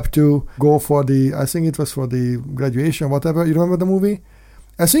had to go for I think it was for the graduation, whatever. You remember the movie?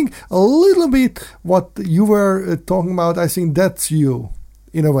 I think a little bit what you were talking about, I think that's you,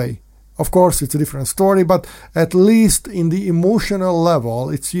 in a way. Of course, it's a different story, but at least in the emotional level,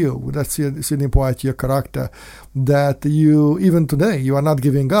 it's you. That's Sidney Poitier character, that you, even today, you are not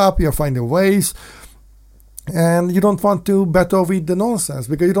giving up, you are finding ways, and you don't want to battle with the nonsense,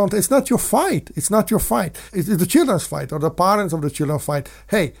 because it's not your fight. It's not your fight. It's the children's fight, or the parents of the children fight.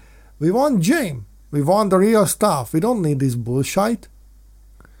 Hey, we want Jim. We want the real stuff. We don't need this bullshit.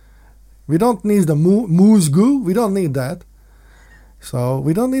 We don't need the moose goo. We don't need that. So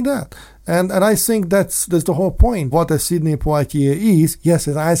we don't need that. And I think that's the whole point. What a Sidney Poitier is, yes,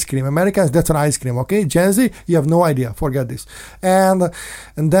 it's ice cream. Americans, that's an ice cream, okay? Gen Z, you have no idea. Forget this. And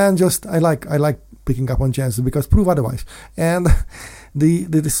then just, I like picking up on Gen Z, because prove otherwise. And the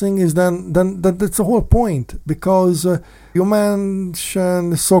thing is then that's the whole point, because you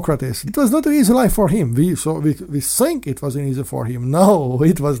mentioned Socrates. It was not an easy life for him. We think it was easy for him. No,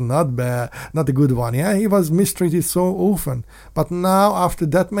 it was not bad, not a good one. Yeah, he was mistreated so often. But now, after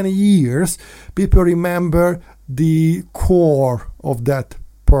that many years, people remember the core of that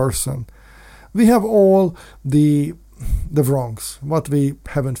person. We have all the wrongs, what we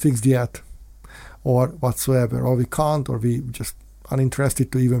haven't fixed yet, or whatsoever, or we can't, or we just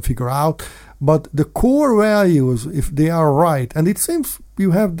uninterested to even figure out. But the core values, if they are right, and it seems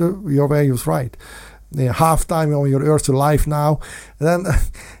you have your values right, half time on your earthly life now, then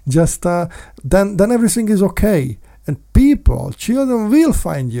just then everything is okay. And children will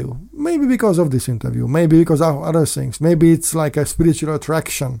find you, maybe because of this interview, maybe because of other things, maybe it's like a spiritual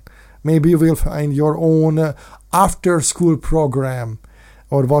attraction, maybe you will find your own after school program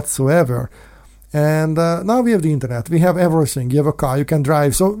or whatsoever. And now we have the internet, we have everything, you have a car, you can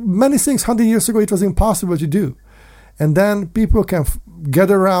drive. So many things 100 years ago it was impossible to do. And then people can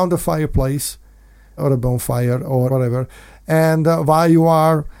gather around a fireplace or a bonfire or whatever, and while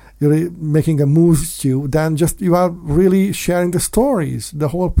you're making a moose stew, then just you are really sharing the stories, the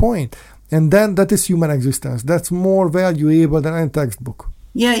whole point. And then that is human existence. That's more valuable than any textbook.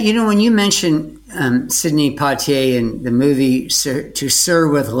 Yeah, when you mentioned Sidney Poitier in the movie To Sir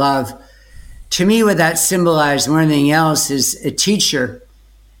with Love, to me, what that symbolized more than anything else is a teacher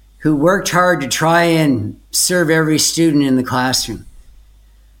who worked hard to try and serve every student in the classroom.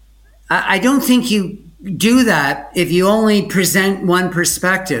 I don't think you do that if you only present one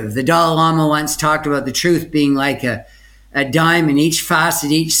perspective. The Dalai Lama once talked about the truth being like a diamond. Each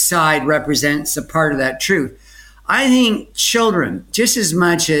facet, each side represents a part of that truth. I think children, just as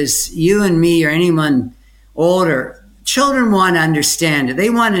much as you and me or anyone older, children want to understand it. They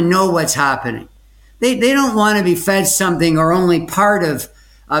want to know what's happening. They don't want to be fed something or only part of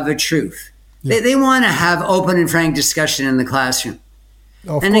a truth. Yeah. They want to have open and frank discussion in the classroom.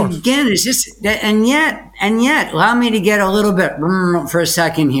 Of and course. Again, it's just, and yet, allow me to get a little bit for a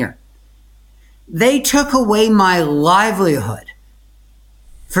second here. They took away my livelihood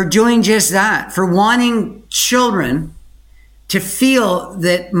for doing just that, for wanting children to feel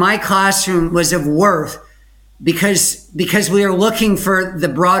that my classroom was of worth because we are looking for the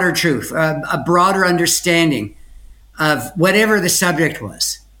broader truth, a broader understanding of whatever the subject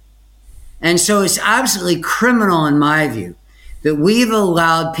was. And so it's absolutely criminal in my view that we've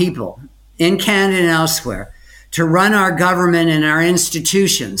allowed people in Canada and elsewhere to run our government and our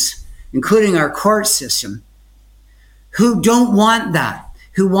institutions, including our court system, who don't want that,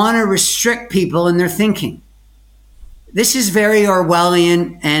 who want to restrict people in their thinking. This is very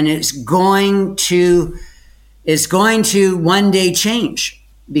Orwellian, and it's going to one day change,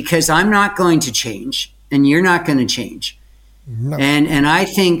 because I'm not going to change and you're not going to change. No. And I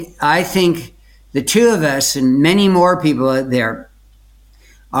think the two of us and many more people out there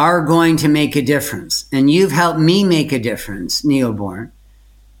are going to make a difference. And you've helped me make a difference, Neoborn,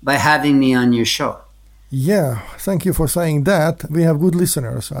 by having me on your show. Yeah, thank you for saying that. We have good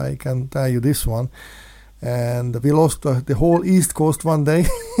listeners, I can tell you this one. And we lost the whole East Coast one day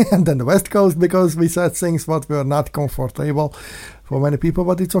and then the West Coast because we said things what were not comfortable for many people,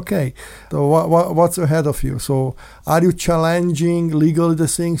 but it's okay. So what's ahead of you? So are you challenging legally the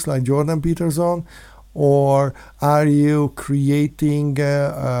things like Jordan Peterson, or are you creating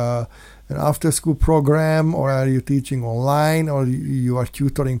an after-school program, or are you teaching online, or you are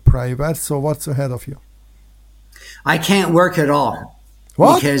tutoring private? So what's ahead of you? I can't work at all.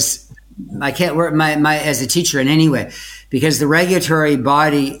 What? Because I can't work as a teacher in any way, because the regulatory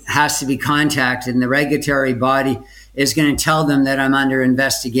body has to be contacted, and the regulatory body is going to tell them that I'm under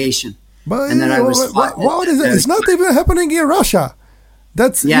investigation. But and that I was. What is it? It's not even happening in Russia.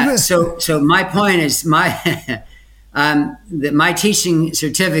 That's yeah. So my point is that my teaching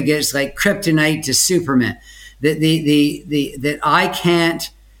certificate is like kryptonite to Superman. That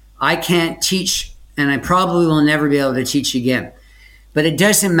I can't teach, and I probably will never be able to teach again. But it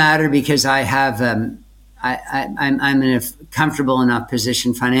doesn't matter, because I have I'm in a comfortable enough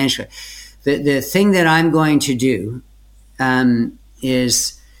position financially. The thing that I'm going to do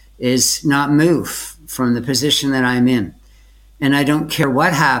is not move from the position that I'm in, and I don't care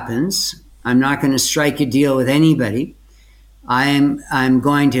what happens. I'm not going to strike a deal with anybody. I'm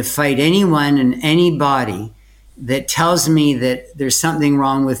going to fight anyone and anybody that tells me that there's something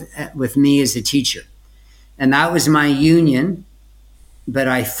wrong with me as a teacher, and that was my union. But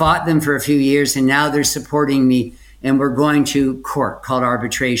I fought them for a few years, and now they're supporting me, and we're going to court called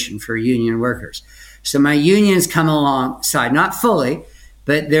arbitration for union workers. So my unions come alongside, not fully,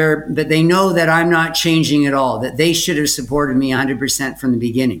 but they know that I'm not changing at all, that they should have supported me 100% from the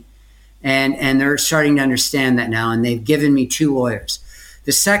beginning. And they're starting to understand that now, and they've given me 2 lawyers.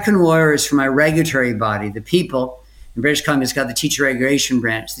 The second lawyer is for my regulatory body, the people in British Columbia's got the teacher regulation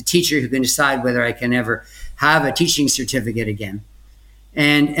branch, the teacher who can decide whether I can ever have a teaching certificate again.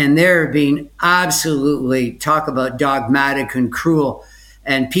 And they're being absolutely, talk about dogmatic and cruel,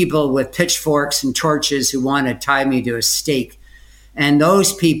 and people with pitchforks and torches who want to tie me to a stake. And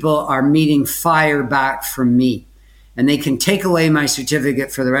those people are meeting fire back from me. And they can take away my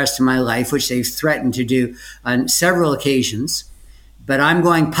certificate for the rest of my life, which they've threatened to do on several occasions. But I'm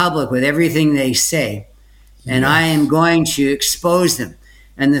going public with everything they say, and I am going to expose them.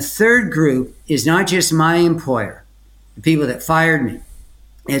 And the third group is not just my employer, the people that fired me.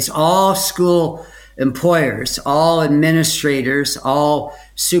 It's all school employers, all administrators, all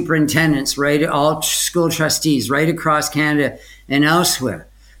superintendents, right? All school trustees right across Canada and elsewhere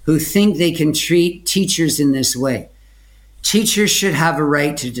who think they can treat teachers in this way. Teachers should have a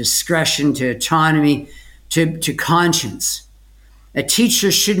right to discretion, to autonomy, to conscience. A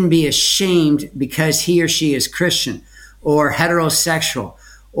teacher shouldn't be ashamed because he or she is Christian or heterosexual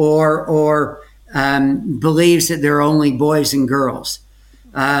or believes that there are only boys and girls.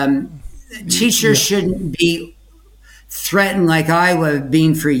 Teachers shouldn't be threatened like I have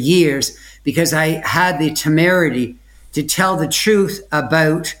been for years because I had the temerity to tell the truth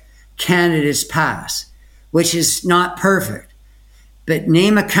about Canada's past, which is not perfect. But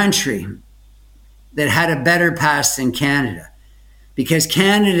name a country that had a better past than Canada, because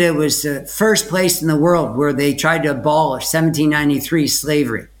Canada was the first place in the world where they tried to abolish 1793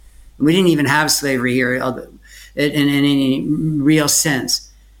 slavery. We didn't even have slavery here in any real sense.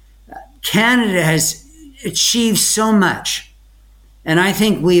 Canada has achieved so much And I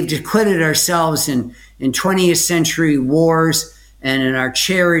think we've acquitted ourselves in 20th century wars and in our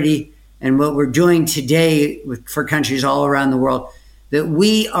charity and what we're doing today for countries all around the world, that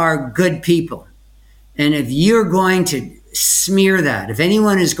we are good people. And if you're going to smear that, if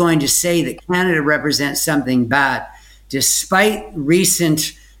anyone is going to say that Canada represents something bad, despite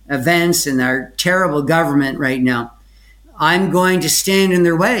recent events and our terrible government right now, I'm going to stand in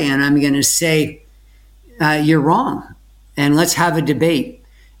their way and I'm going to say, you're wrong. And let's have a debate.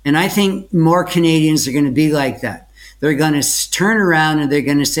 And I think more Canadians are going to be like that. They're going to turn around and they're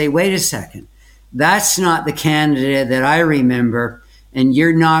going to say, wait a second, that's not the Canada that I remember, and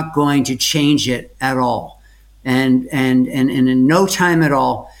you're not going to change it at all. And in no time at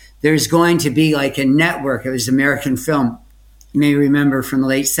all, there's going to be like a network. It was an American film, you may remember, from the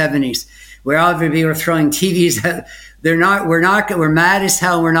late 70s, where all everybody were throwing TVs out. We're mad as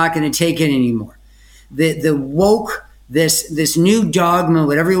hell. We're not going to take it anymore. The woke, this new dogma,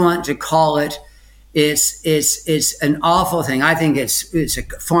 whatever you want to call it, it's an awful thing. I think it's a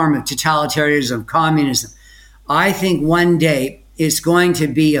form of totalitarianism, communism. I think one day it's going to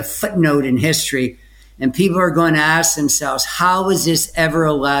be a footnote in history, and people are going to ask themselves, how was this ever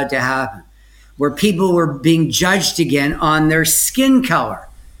allowed to happen? Where people were being judged again on their skin color,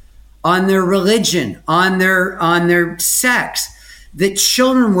 on their religion, on their sex, that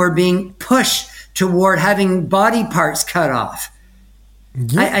children were being pushed toward having body parts cut off.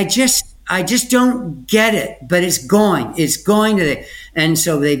 Yeah. I just don't get it, but it's going to the, and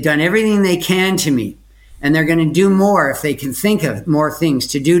so they've done everything they can to me, and they're going to do more if they can think of more things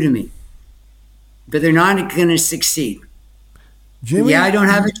to do to me, but they're not going to succeed. Jimmy, yeah, I don't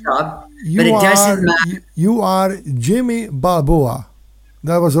have a job, but it doesn't matter. You are Jimmy Balboa.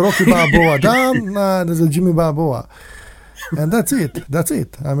 That was Rocky Balboa. There's a Jimmy Balboa, and that's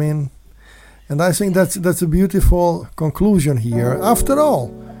it. I mean, and I think that's a beautiful conclusion here. After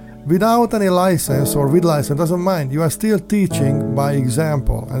all, without any license or with license, doesn't mind. You are still teaching by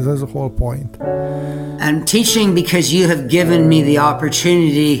example, and that's the whole point. I'm teaching because you have given me the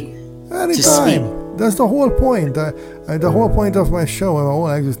opportunity to speak. That's the whole point. The whole point of my show and my whole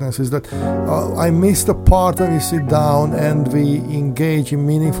existence is that I miss the part when we sit down and we engage in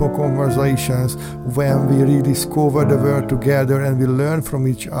meaningful conversations, when we rediscover the world together and we learn from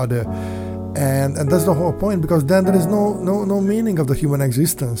each other. And that's the whole point, because then there is no meaning of the human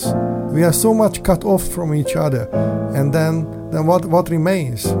existence. We are so much cut off from each other, and then what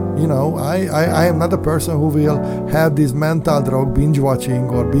remains? You know, I am not a person who will have this mental drug, binge watching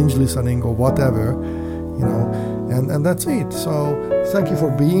or binge listening or whatever, you know, and that's it. So thank you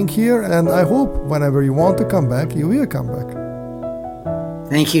for being here, and I hope whenever you want to come back, you will come back.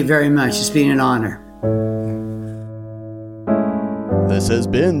 Thank you very much. It's been an honor. This has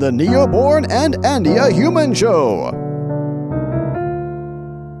been the Neoborn and Andy a Human Show.